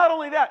 and not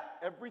only that,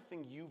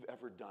 everything you've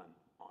ever done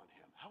on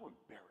him. How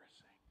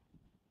embarrassing.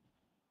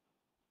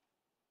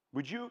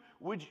 Would you,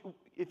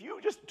 if you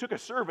just took a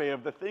survey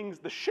of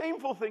the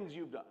shameful things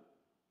you've done,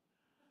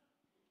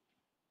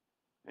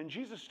 and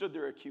Jesus stood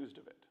there accused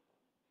of it,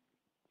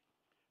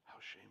 how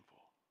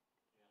shameful.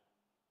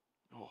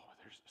 Oh,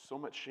 there's so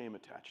much shame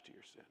attached to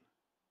your sin.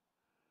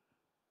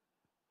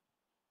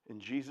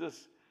 And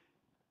Jesus,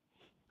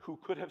 who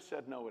could have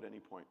said no at any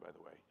point, by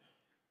the way,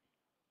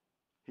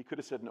 he could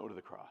have said no to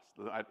the cross.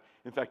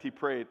 In fact, he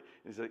prayed,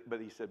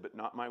 but he said, "But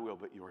not my will,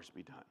 but yours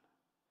be done."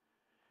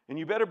 And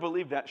you better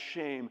believe that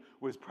shame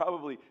was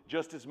probably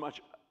just as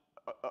much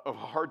a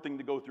hard thing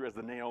to go through as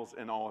the nails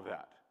and all of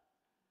that.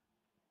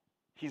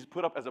 He's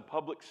put up as a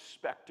public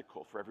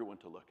spectacle for everyone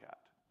to look at.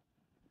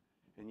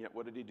 And yet,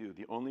 what did he do?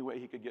 The only way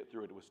he could get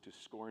through it was to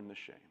scorn the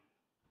shame.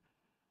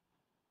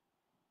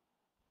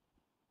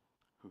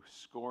 Who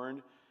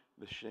scorned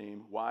the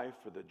shame. Why?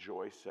 For the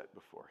joy set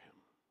before him.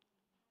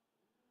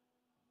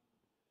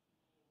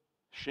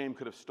 Shame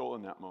could have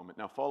stolen that moment.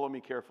 Now follow me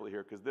carefully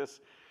here, because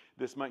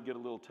this might get a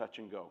little touch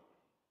and go.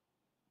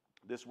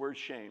 This word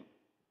shame,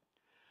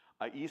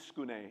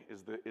 aiskune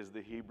is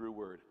the Hebrew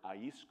word.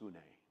 Aiskune.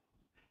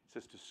 It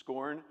says to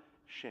scorn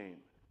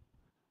shame.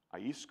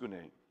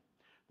 Aiskune.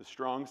 The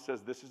Strong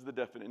says this is the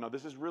definition. Now,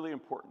 this is really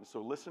important,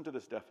 so listen to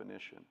this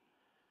definition.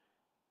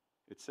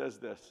 It says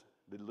this.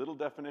 The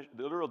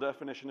literal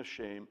definition of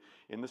shame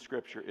in the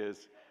Scripture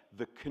is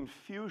the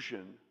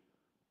confusion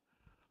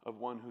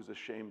of one who's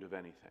ashamed of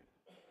anything.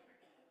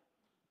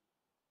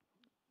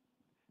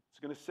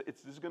 This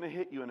is going to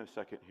hit you in a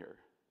second here.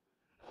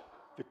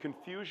 The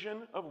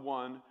confusion of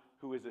one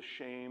who is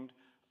ashamed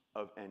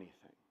of anything.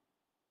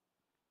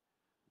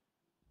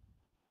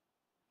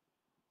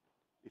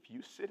 If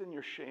you sit in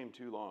your shame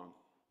too long,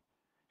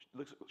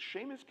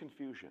 shame is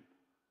confusion.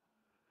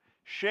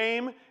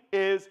 Shame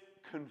is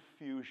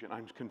confusion.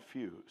 I'm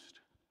confused.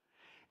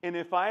 And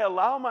if I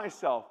allow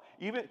myself,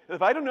 even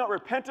if I do not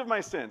repent of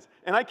my sins,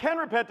 and I can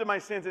repent of my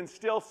sins and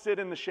still sit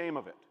in the shame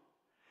of it,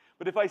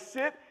 but if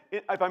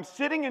I'm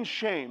sitting in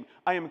shame,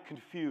 I am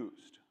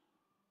confused.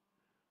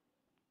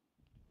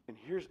 And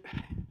here's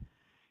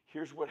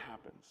what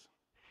happens.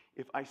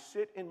 If I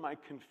sit in my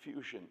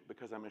confusion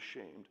because I'm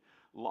ashamed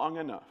long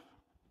enough,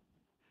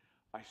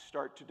 I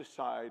start to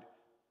decide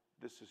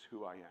this is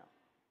who I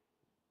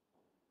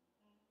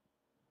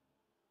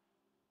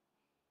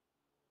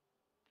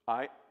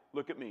am.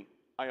 Look at me.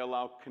 I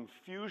allow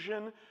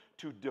confusion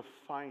to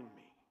define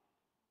me.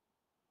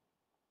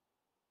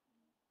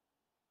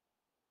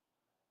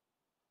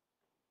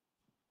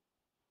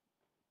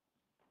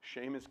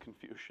 Shame is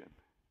confusion.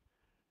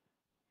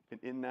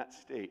 And in that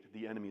state,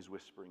 the enemy's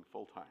whispering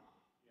full time.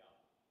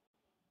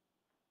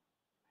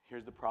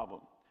 Here's the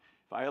problem.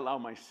 If I allow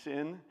my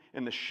sin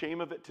and the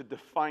shame of it to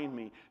define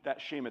me, that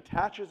shame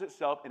attaches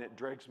itself and it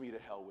drags me to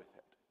hell with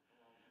it.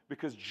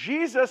 Because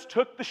Jesus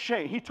took the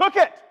shame. He took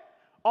it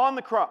on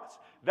the cross.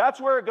 That's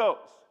where it goes.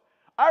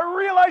 I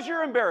realize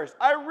you're embarrassed.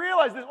 I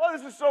realize this. Oh,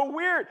 this is so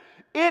weird.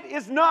 It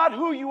is not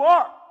who you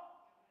are.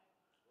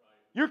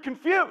 You're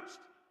confused.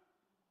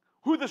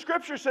 Who the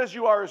Scripture says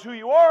you are is who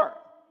you are.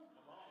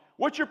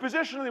 What you're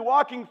positionally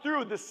walking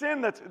through, the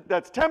sin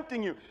that's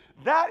tempting you,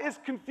 that is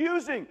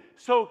confusing.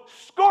 So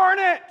scorn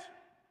it.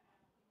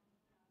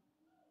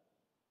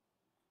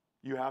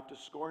 You have to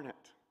scorn it.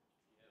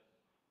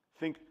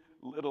 Think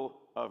little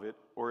of it,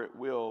 or it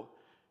will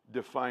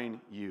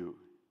define you.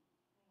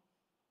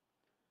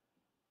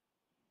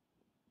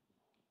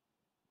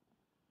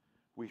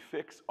 We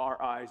fix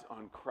our eyes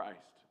on Christ,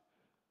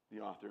 the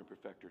author and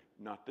perfecter,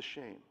 not the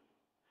shame.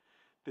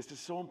 This is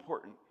so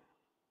important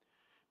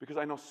because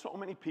I know so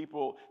many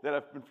people that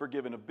have been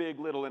forgiven of big,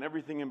 little, and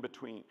everything in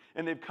between.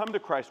 And they've come to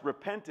Christ,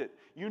 repented.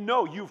 You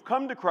know you've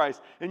come to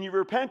Christ and you've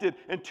repented,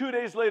 and 2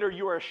 days later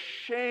you are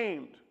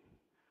ashamed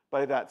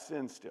by that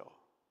sin still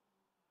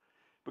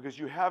because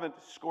you haven't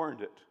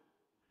scorned it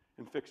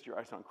and fixed your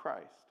eyes on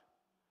Christ.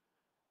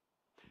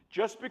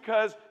 Just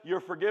because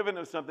you're forgiven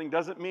of something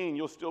doesn't mean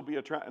you'll still be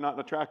not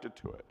attracted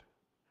to it.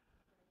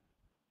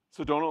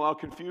 So don't allow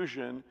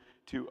confusion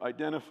to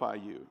identify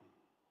you.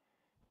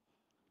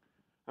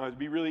 Now, it'd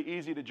be really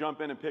easy to jump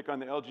in and pick on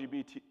the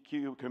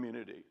LGBTQ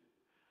community,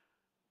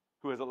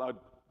 who has allowed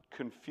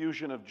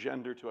confusion of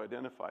gender to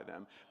identify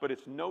them. But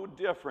it's no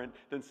different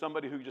than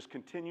somebody who just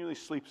continually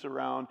sleeps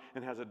around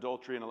and has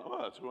adultery and, oh,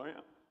 that's who I am.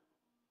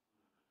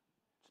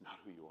 It's not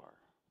who you are.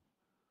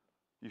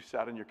 You've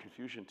sat in your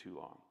confusion too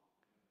long.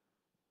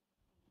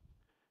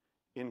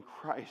 In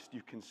Christ,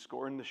 you can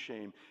scorn the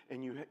shame.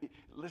 And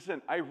listen,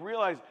 I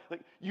realize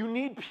you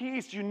need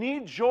peace, you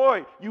need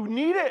joy, you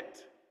need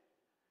it.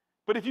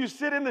 But if you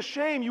sit in the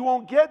shame, you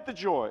won't get the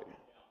joy.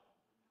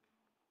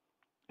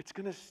 It's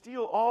going to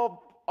steal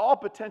all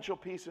potential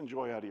peace and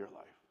joy out of your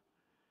life.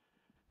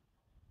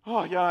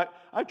 Oh, yeah,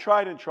 I've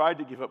tried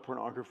to give up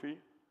pornography.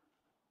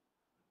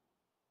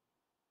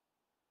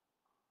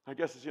 I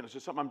guess it's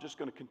just something I'm just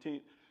going to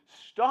continue.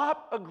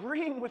 Stop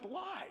agreeing with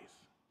lies.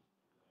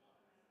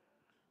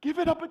 Give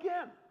it up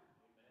again.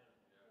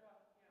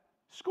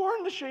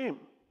 Scorn the shame.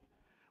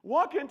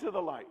 Walk into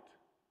the light.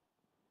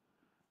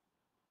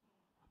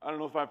 I don't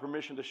know if I have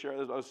permission to share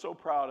this. I was so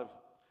proud of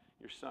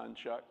your son,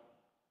 Chuck.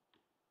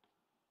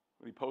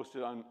 He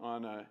posted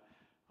on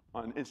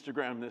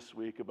Instagram this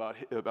week about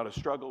a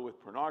struggle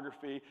with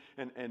pornography,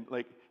 and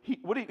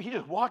he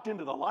just walked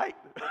into the light.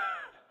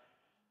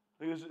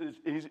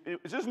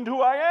 This isn't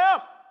who I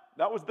am.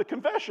 That was the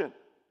confession.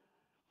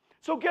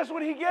 So guess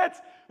what he gets?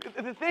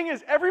 The thing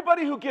is,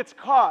 everybody who gets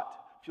caught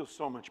feels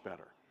so much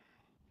better.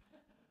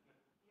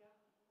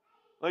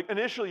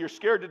 Initially, you're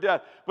scared to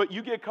death, but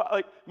you get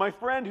caught. My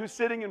friend who's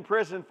sitting in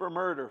prison for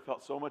murder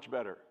felt so much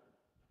better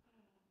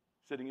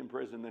sitting in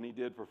prison than he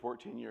did for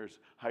 14 years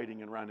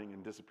hiding and running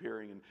and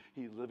disappearing, and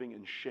he's living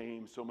in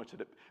shame so much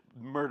that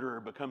murderer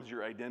becomes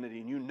your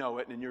identity, and you know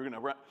it, and you're going to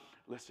run.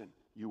 Listen,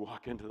 you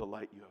walk into the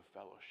light, you have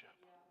fellowship.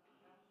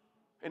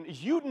 And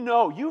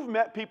you've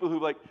met people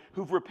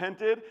who've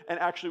repented and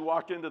actually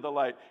walked into the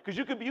light. Because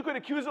you could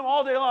accuse them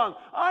all day long.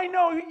 I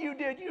know you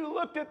did. You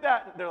looked at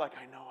that. And they're like,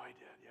 I know I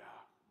did. Yeah.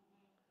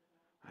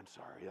 I'm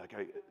sorry.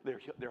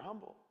 They're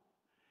humble,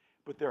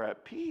 but they're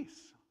at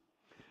peace.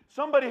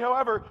 Somebody,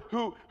 however,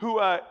 who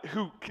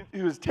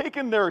has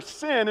taken their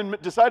sin and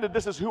decided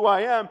this is who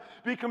I am,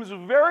 becomes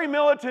very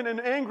militant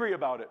and angry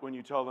about it when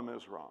you tell them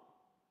it's wrong.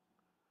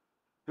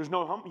 There's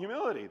no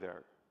humility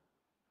there.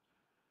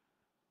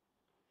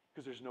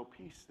 Because there's no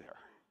peace there.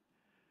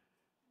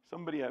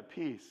 Somebody at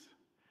peace,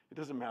 it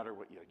doesn't matter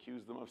what you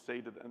accuse them of,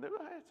 say to them,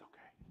 it's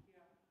okay.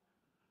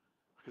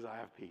 Because I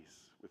have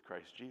peace with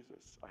Christ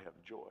Jesus. I have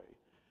joy.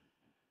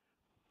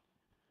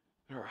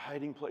 There are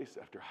hiding place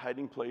after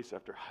hiding place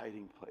after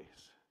hiding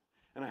place.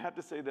 And I have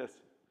to say this.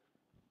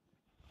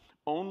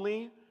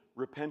 Only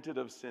repented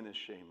of sin is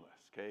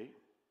shameless, okay?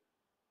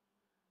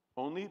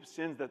 Only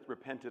sins that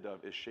repented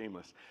of is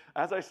shameless.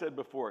 As I said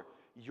before,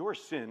 your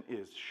sin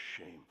is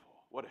shameful.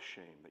 What a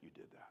shame that you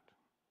did that.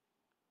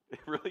 It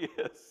really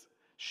is.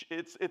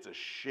 It's a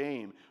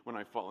shame when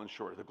I've fallen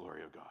short of the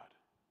glory of God.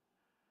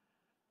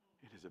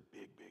 It is a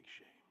big, big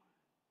shame.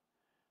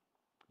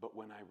 But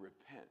when I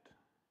repent,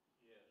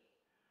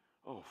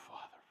 oh,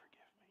 Father,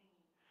 forgive me.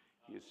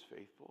 He is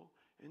faithful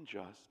and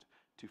just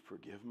to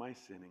forgive my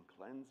sin and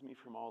cleanse me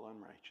from all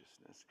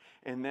unrighteousness.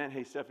 And then,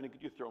 hey, Stephanie,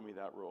 could you throw me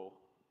that roll?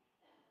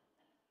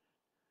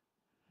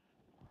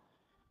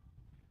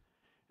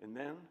 And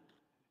then,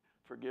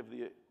 forgive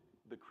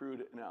the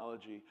crude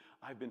analogy,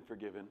 I've been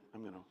forgiven.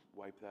 I'm going to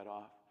wipe that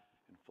off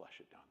and flush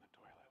it down the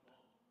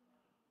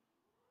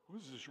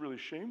toilet. This is really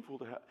shameful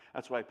to have.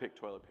 That's why I picked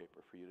toilet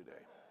paper for you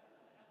today.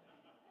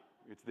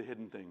 It's the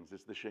hidden things.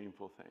 It's the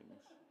shameful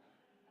things.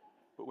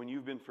 But when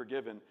you've been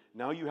forgiven,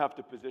 now you have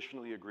to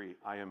positionally agree,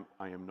 I am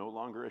no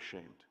longer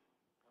ashamed.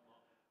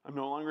 I'm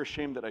no longer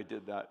ashamed that I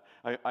did that.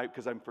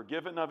 Because I'm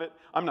forgiven of it.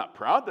 I'm not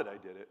proud that I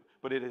did it,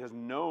 but it has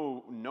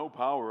no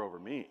power over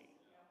me.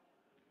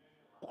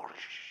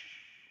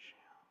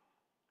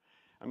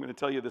 I'm going to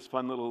tell you this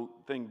fun little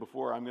thing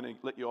before I'm going to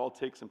let you all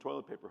take some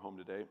toilet paper home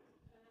today.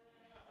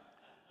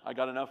 I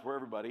got enough for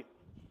everybody.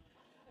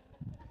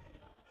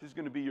 This is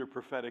going to be your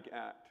prophetic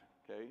act,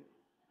 okay?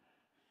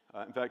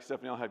 In fact,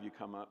 Stephanie, I'll have you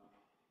come up.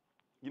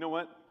 You know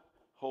what?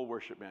 Whole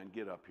worship band,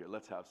 get up here.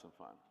 Let's have some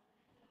fun.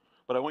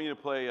 But I want you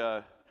to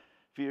play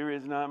Fear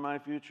Is Not My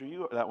Future.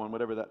 You, that one,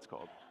 whatever that's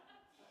called.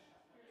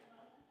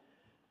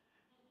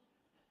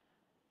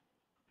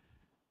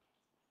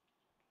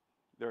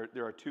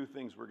 There are two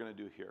things we're going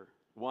to do here.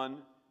 One,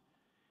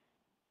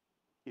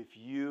 if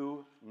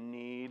you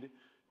need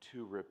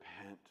to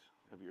repent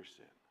of your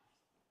sin,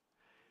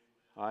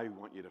 I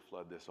want you to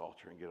flood this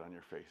altar and get on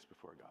your face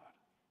before God.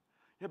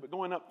 Yeah, but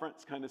going up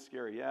front's kind of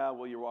scary. Yeah,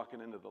 well, you're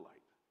walking into the light.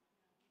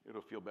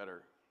 It'll feel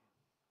better.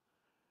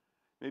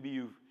 Maybe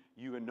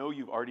you know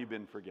you've already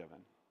been forgiven,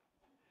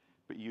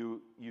 but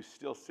you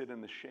still sit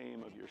in the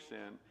shame of your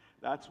sin.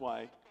 That's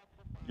why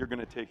you're going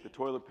to take the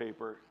toilet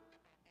paper.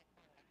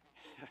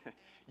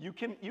 You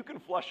can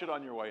flush it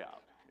on your way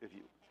out. If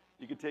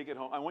you can take it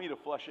home. I want you to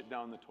flush it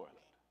down the toilet.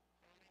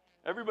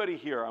 Everybody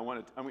here, I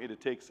want you to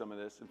take some of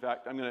this. In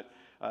fact, I'm going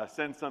to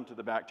send some to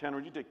the back. Tanner,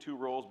 would you take 2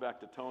 rolls back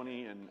to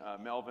Tony and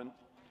Melvin?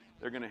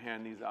 They're going to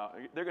hand these out.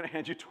 They're going to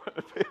hand you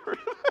toilet paper.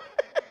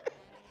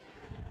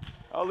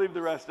 I'll leave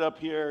the rest up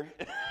here.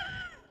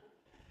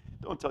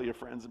 Don't tell your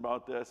friends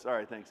about this. All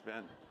right, thanks,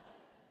 Ben.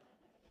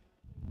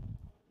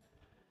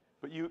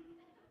 But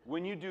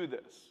when you do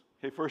this,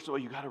 okay, first of all,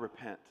 you got to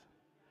repent.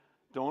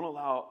 Don't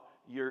allow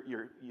your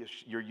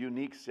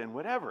unique sin,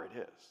 whatever it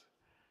is.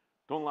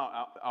 Don't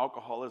allow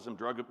alcoholism,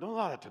 don't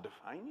allow that to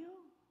define you.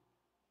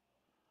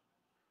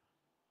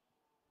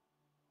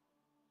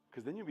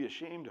 Because then you'll be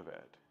ashamed of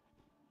it.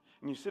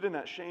 And you sit in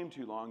that shame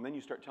too long, then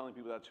you start telling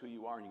people that's who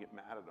you are and you get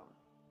mad at them.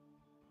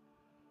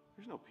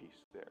 There's no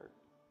peace there.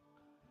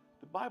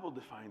 The Bible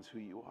defines who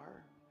you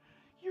are.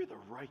 You're the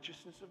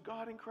righteousness of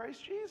God in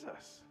Christ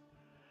Jesus.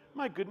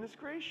 My goodness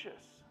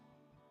gracious.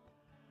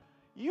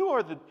 You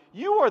are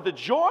the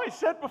joy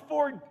set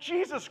before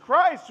Jesus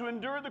Christ who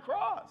endured the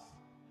cross.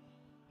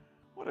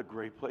 What a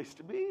great place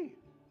to be.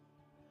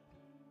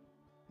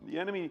 The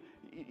enemy,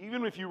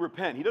 even if you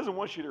repent, he doesn't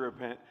want you to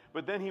repent,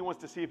 but then he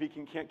wants to see if he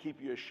can't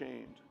keep you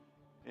ashamed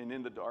and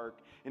in the dark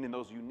and in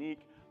those unique,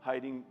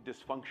 hiding,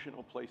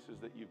 dysfunctional places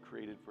that you've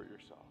created for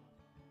yourself.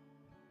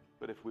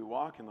 But if we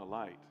walk in the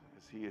light,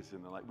 as he is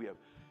in the light, you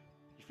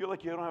feel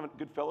like you don't have a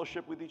good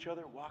fellowship with each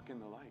other? Walk in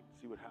the light.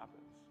 See what happens.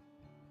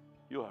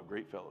 You'll have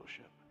great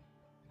fellowship.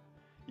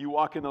 You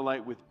walk in the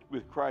light with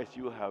Christ,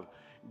 you will have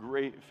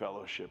great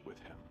fellowship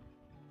with him.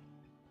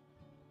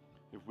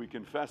 If we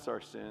confess our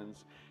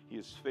sins, he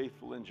is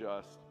faithful and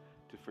just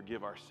to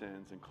forgive our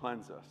sins and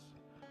cleanse us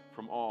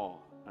from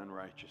all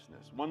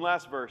unrighteousness. One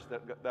last verse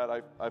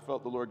that I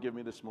felt the Lord give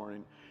me this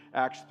morning.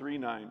 Acts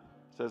 3:9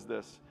 says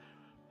this.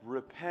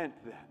 Repent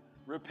then.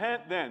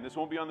 Repent then. This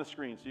won't be on the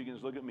screen, so you can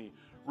just look at me.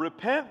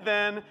 Repent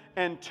then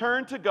and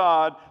turn to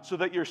God so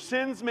that your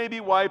sins may be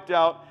wiped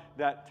out,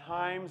 that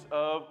times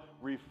of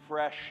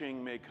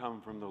refreshing may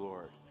come from the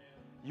Lord.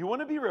 You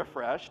want to be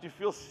refreshed? You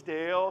feel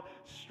stale,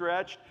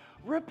 stretched?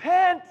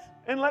 Repent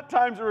and let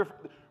times of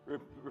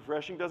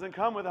refreshing doesn't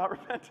come without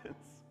repentance.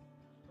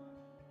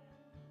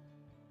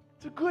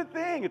 It's a good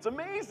thing. It's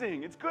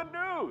amazing. It's good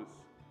news.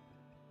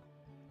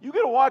 You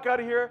get to walk out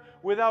of here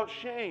without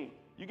shame.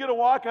 You get to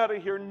walk out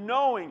of here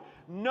knowing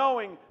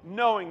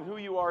who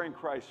you are in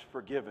Christ,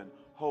 forgiven,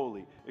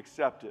 holy,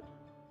 accepted,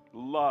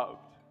 loved.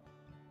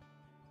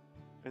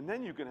 And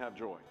then you can have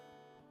joy.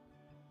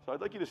 So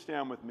I'd like you to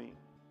stand with me.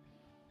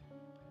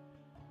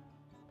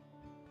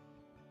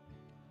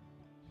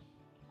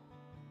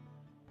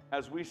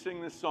 As we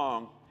sing this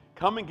song,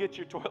 come and get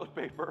your toilet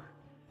paper.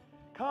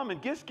 Come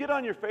and just get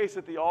on your face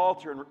at the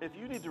altar. And if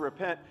you need to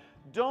repent,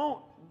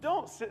 don't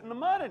sit in the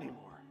mud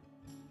anymore.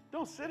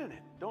 Don't sit in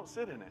it. Don't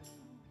sit in it.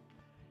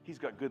 He's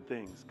got good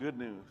things, good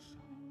news.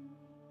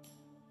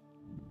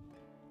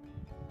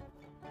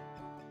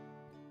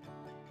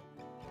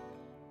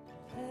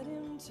 Let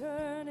him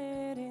turn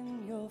it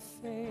in your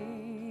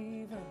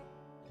favor.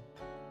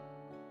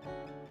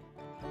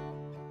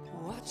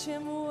 Watch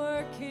him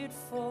work it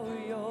for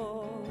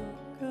your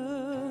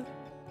good.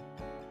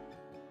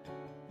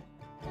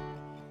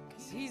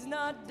 'Cause he's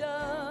not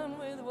done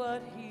with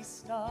what he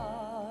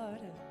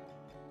started.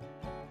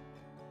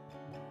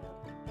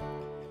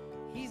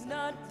 He's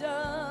not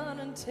done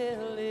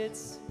until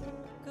it's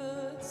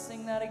good.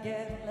 Sing that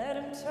again. Let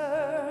him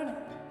turn it.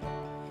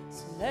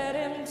 So let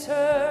him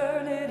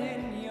turn it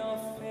in your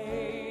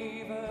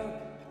favor.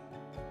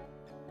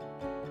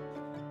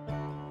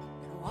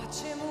 And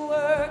watch him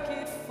work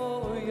it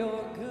for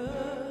your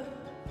good.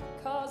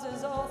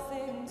 Causes all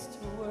things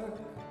to work.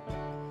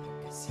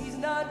 'Cause he's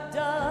not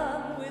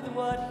done with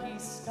what he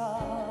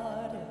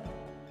started.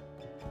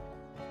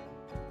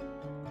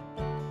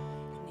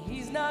 And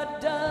he's not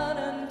done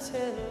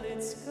until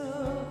it's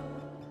good.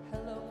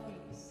 Hello,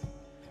 peace.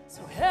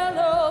 So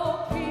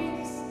hello,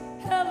 peace.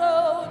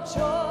 Hello,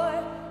 joy.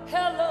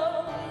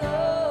 Hello,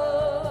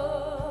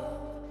 love.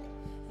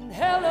 And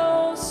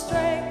hello,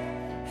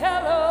 strength.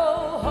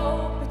 Hello,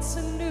 hope. It's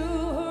a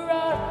new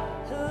horizon.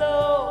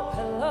 Hello,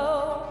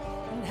 hello.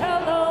 And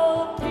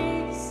hello,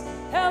 peace.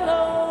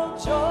 Hello,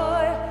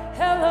 joy.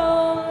 Hello,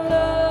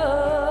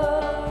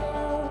 love.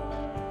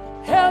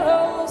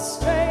 Hello,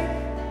 strength.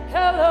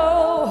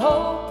 Hello,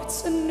 hope.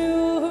 It's a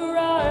new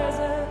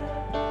horizon.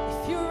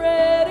 If you're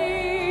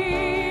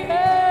ready,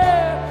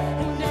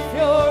 yeah. And if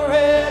you're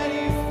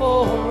ready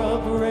for a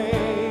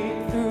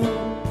breakthrough,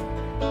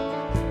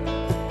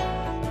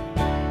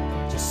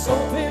 just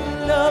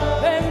open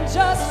up and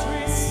just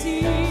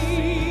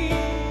receive.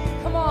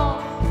 Come on.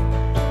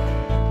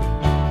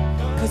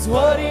 'Cause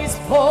what he's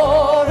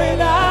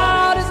pouring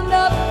out is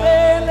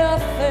nothing,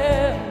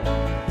 nothing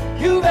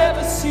you've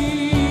ever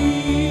seen.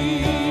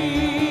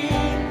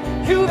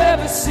 You've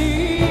ever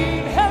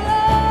seen.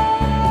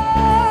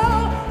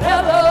 Hello,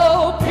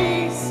 hello,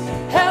 peace.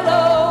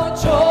 Hello,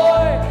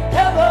 joy.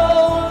 Hello,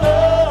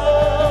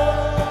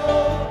 love.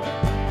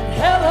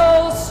 Hello,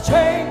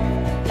 strength.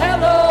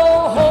 Hello,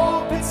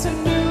 hope. It's a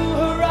new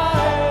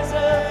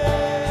horizon.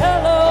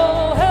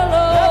 Hello,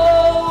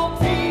 hello,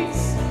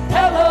 peace.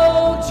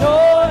 Hello,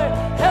 joy.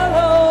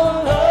 Hello,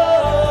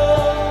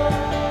 love.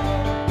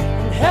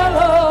 And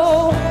hello.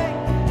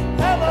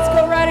 Let's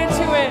go right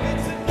into it.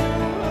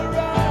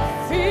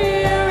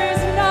 Fear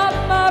is not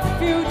my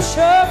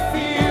future.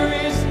 Fear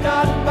is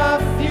not my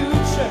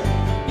future.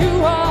 You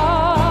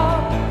are,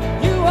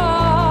 you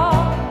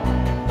are.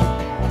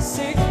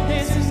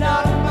 Sickness is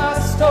not my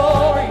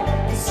story.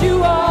 'Cause you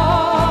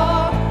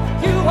are,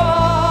 you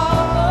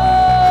are.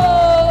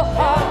 Oh,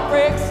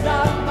 heartbreak's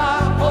not my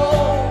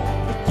home.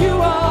 But you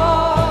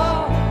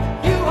are,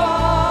 you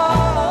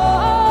are.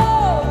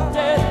 Oh,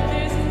 death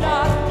is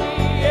not the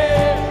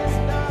end.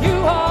 You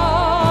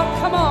are,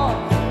 come on.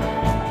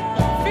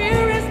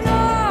 Fear is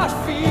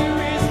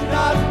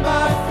not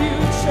my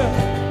future.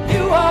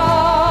 You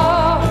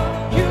are,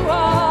 you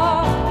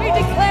are. We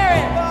declare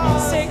it.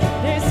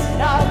 Sickness is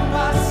not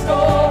my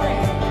story.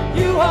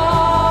 You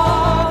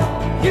are,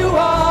 you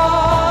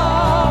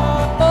are.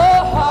 Oh,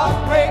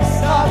 heartbreak's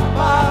not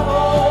my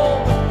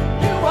home.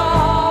 You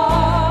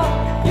are,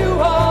 you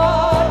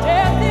are.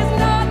 Death is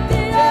not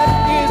the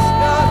end.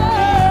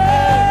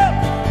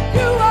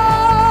 You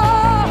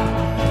are.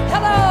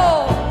 Hello.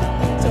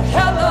 So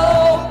hello,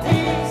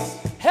 peace.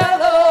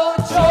 Hello,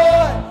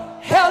 joy.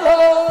 Hello,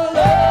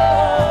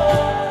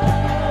 love.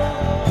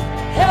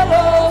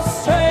 Hello,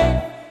 strength.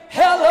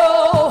 Hello,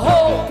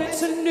 hope.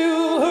 It's a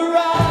new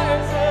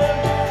horizon.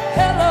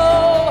 Hello,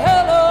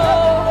 hello.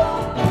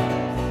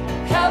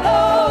 Hello,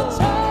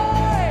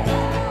 joy.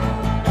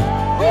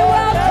 We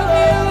welcome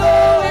you.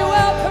 We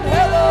welcome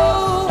you.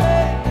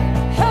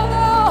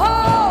 Hello,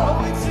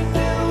 hope. It's a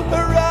new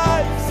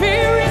horizon.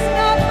 Fear is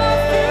not my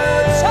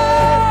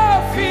future.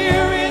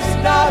 Fear is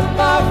not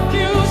my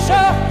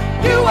future.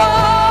 You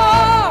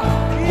are,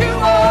 you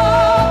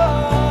are.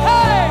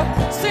 Hey,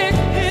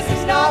 sickness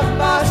is not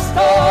my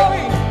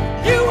story.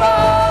 You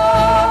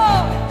are,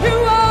 you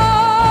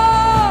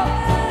are.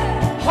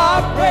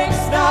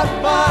 Heartbreak's not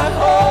my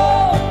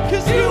home.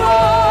 'Cause you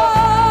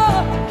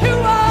are, you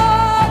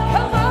are.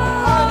 Come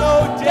on. I know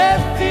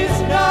Death is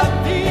not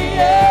the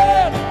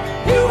end.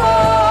 You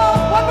are.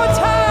 One more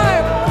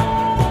time.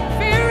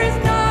 Fear is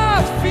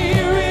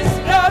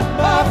not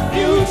my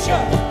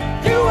future.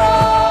 You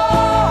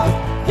are,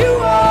 you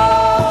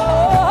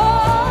are.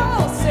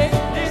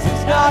 Sickness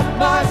is not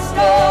my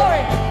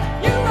story.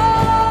 You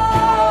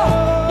are,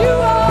 you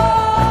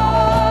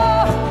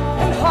are.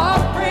 And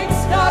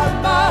heartbreak's not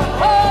my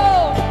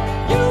home.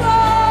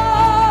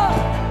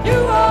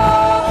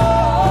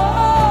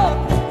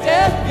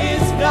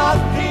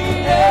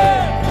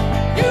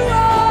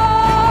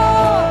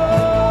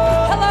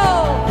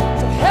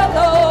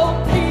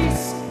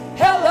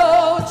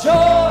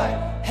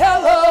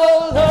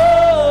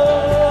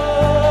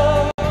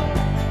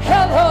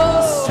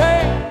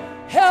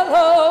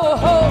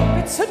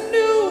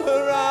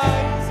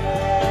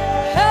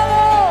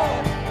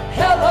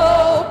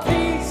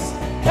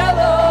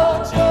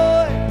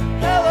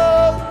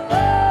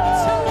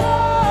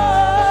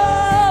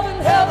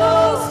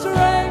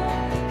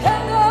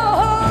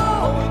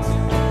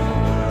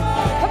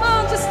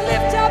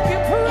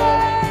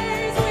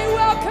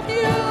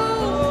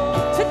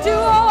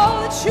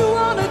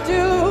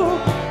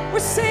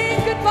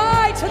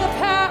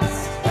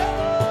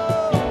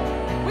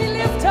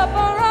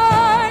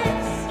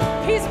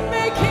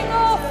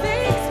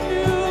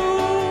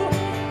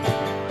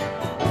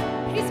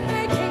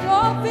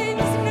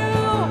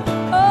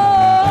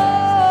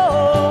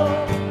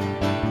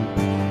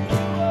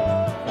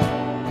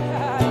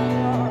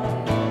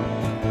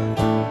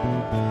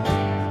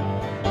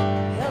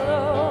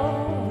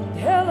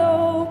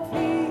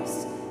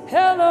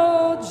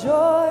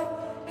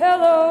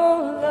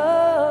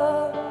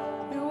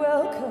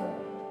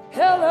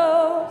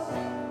 hello.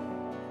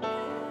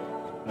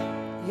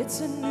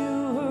 It's a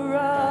new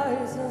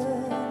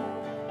horizon.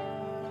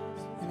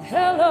 And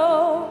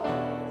hello,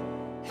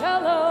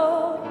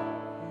 hello,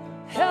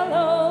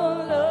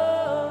 hello,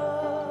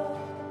 love.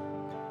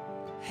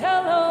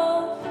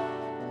 Hello,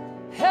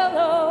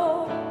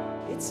 hello,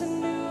 it's a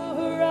new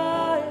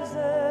horizon.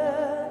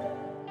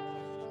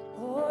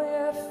 Oh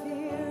yeah,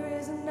 fear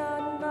is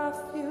not my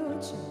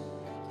future.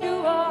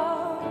 You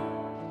are.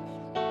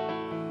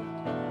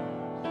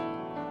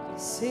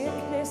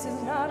 Sickness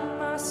is not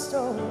my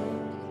story.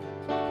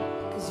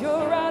 'Cause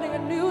you're writing a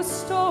new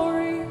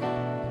story.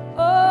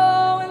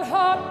 Oh, and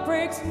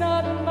heartbreak's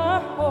not my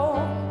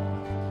home.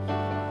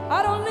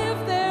 I don't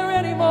live there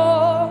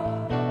anymore.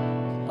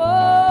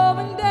 Oh,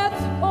 and death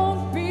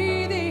won't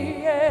be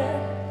the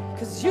end.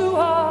 'Cause you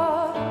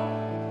are.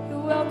 You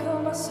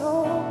welcome us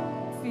home.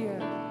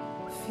 Fear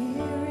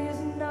is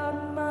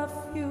not my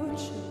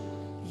future.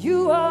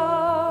 You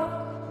are.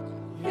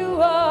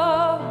 You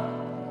are.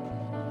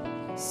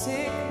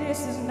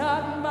 Sickness is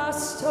not my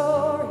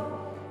story.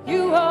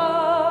 You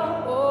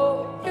are,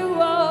 oh, you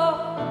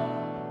are.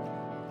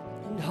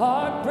 And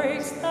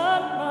heartbreak's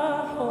not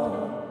my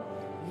home.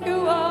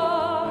 You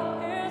are,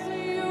 yes,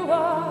 you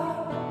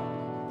are.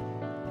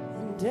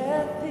 And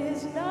death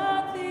is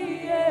not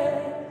the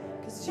end,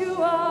 'cause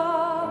you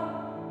are.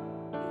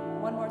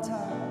 One more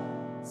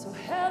time. So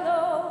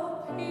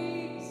hello,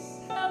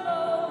 peace,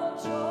 hello,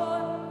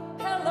 joy,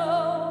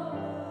 hello.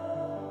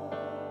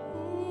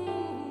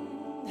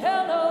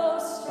 Hello,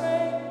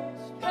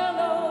 strength,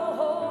 hello,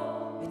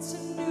 hope. It's a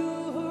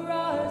new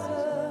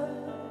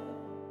horizon.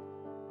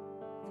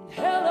 And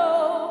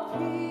hello,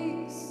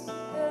 peace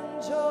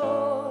and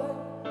joy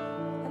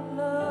and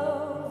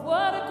love.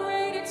 What a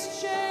great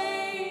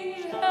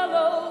exchange.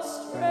 Hello,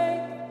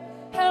 strength,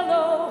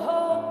 hello,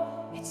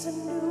 hope. It's a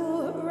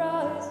new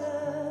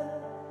horizon.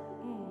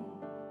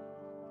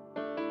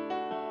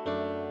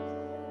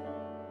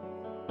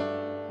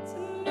 It's a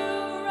new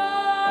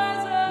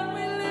horizon.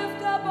 We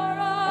lift up our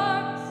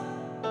arms.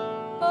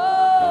 Oh,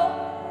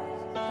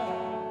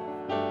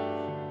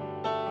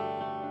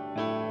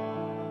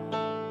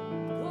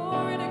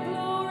 glory to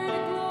glory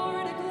to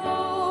glory to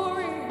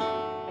glory.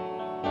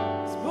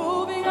 It's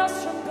moving us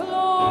from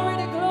glory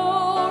to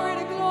glory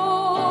to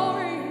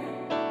glory.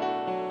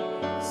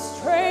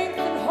 Strength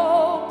and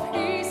hope,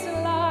 peace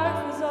and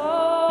life is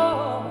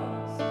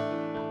ours.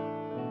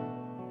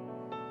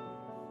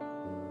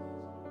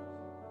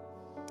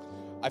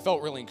 I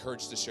felt really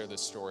encouraged to share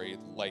this story,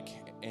 like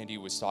Andy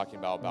was talking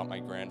about my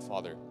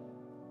grandfather.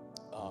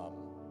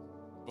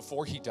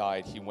 Before he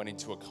died, he went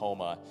into a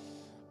coma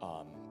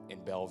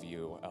in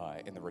Bellevue,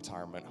 in the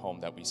retirement home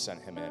that we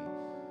sent him in.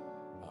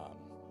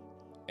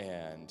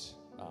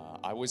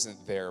 I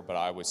wasn't there, but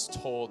I was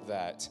told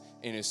that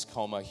in his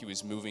coma, he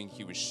was moving,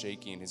 he was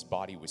shaking, his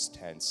body was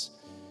tense.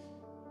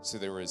 So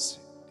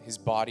his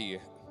body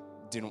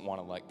didn't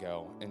want to let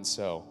go. And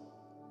so,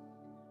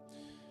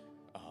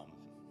 a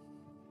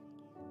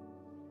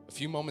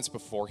few moments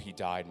before he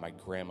died, my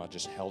grandma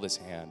just held his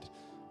hand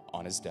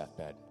on his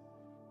deathbed.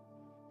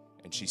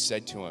 And she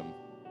said to him,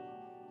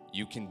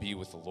 "You can be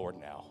with the Lord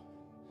now."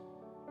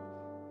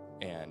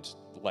 And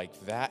like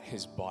that,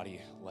 his body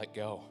let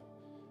go.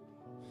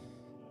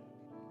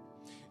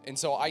 And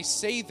so I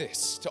say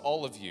this to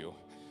all of you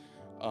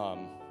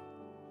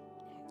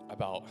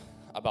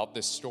about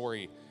this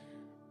story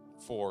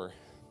for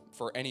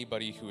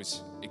anybody who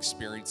has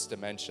experienced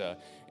dementia.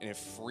 And if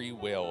free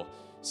will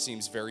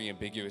seems very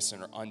ambiguous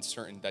and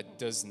uncertain, that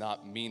does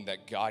not mean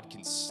that God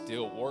can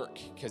still work,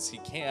 because he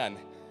can.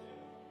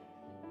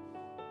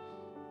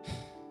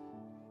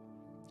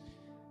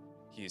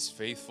 He is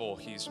faithful,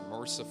 he's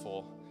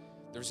merciful.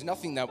 There's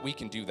nothing that we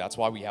can do. That's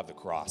why we have the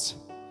cross.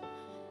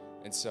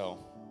 And so,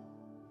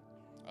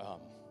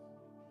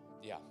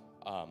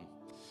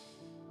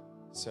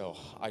 so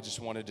I just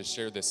wanted to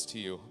share this to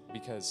you,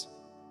 because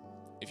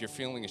if you're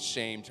feeling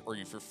ashamed or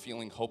if you're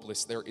feeling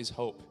hopeless, there is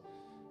hope.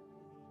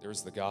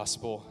 There's the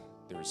gospel,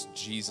 there's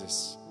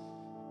Jesus.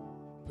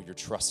 Put your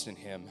trust in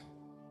him,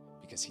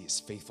 because he is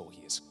faithful,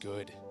 he is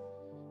good,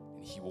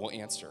 and he will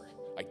answer.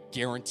 I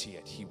guarantee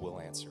it, he will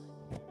answer.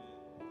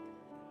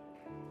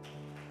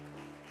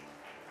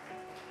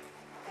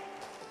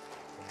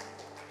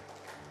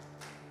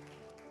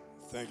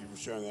 Thank you for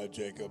sharing that,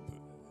 Jacob.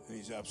 And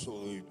he's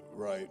absolutely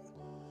right.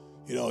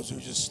 You know, as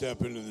we just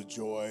step into the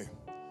joy,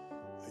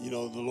 you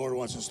know, the Lord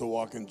wants us to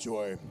walk in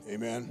joy.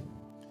 Amen.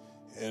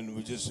 And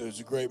it's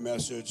a great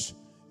message.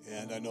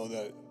 And I know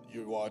that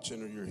you're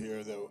watching or you're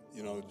here, that,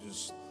 you know,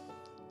 just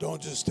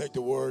don't just take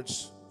the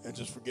words and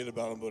just forget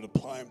about them, but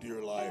apply them to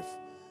your life.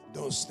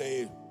 Don't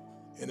stay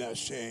in that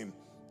shame.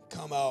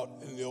 Come out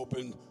in the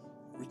open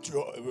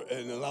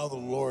and allow the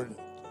Lord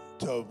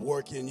to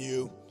work in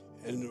you,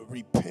 and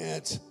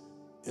repent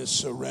and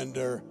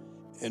surrender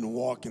and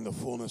walk in the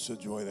fullness of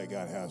joy that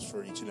God has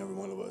for each and every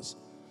one of us.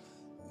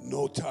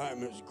 No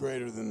time is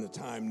greater than the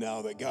time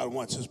now that God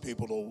wants his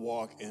people to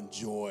walk in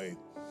joy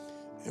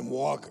and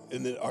walk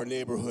in our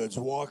neighborhoods,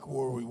 walk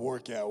where we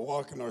work at,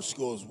 walk in our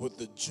schools with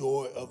the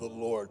joy of the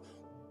Lord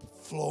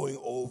flowing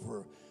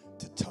over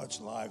to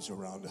touch lives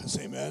around us.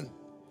 Amen.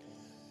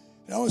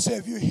 And I want to say,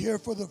 if you're here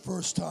for the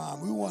first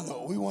time,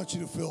 we want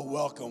you to feel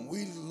welcome.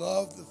 We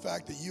love the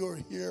fact that you are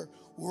here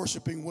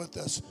worshiping with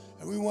us,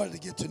 and we wanted to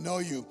get to know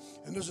you.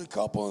 And there's a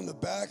couple in the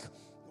back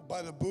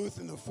by the booth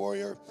in the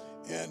foyer,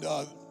 and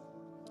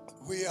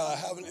we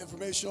have an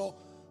informational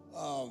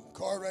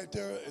card right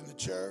there in the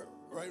chair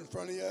right in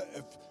front of you.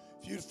 If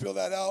you'd fill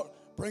that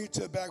out, bring it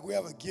to the back. We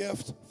have a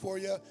gift for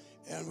you,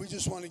 and we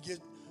just want to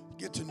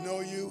get to know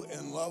you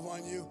and love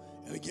on you.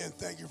 And again,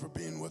 thank you for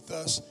being with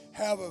us.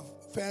 Have a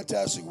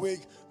fantastic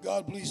week.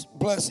 God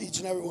bless each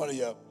and every one of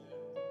you.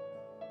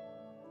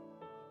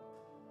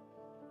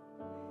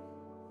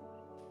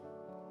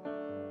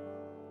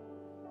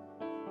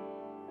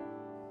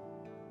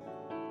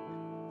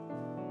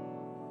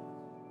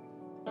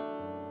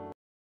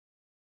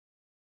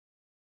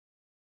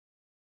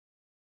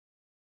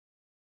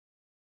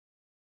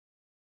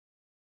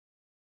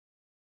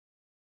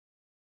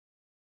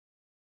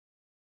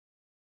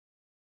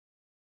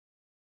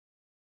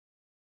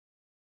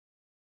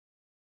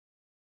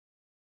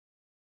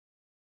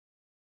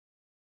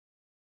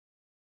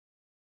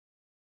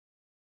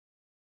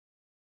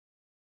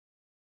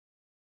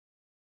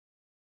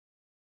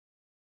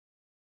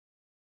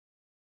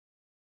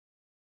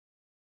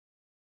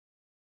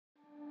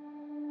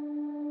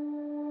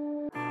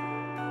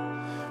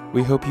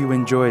 We hope you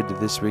enjoyed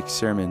this week's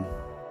sermon.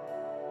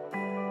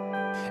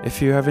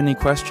 If you have any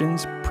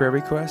questions, prayer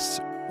requests,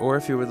 or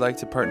if you would like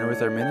to partner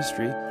with our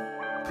ministry,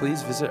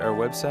 please visit our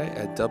website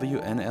at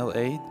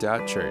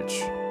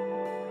wnla.church.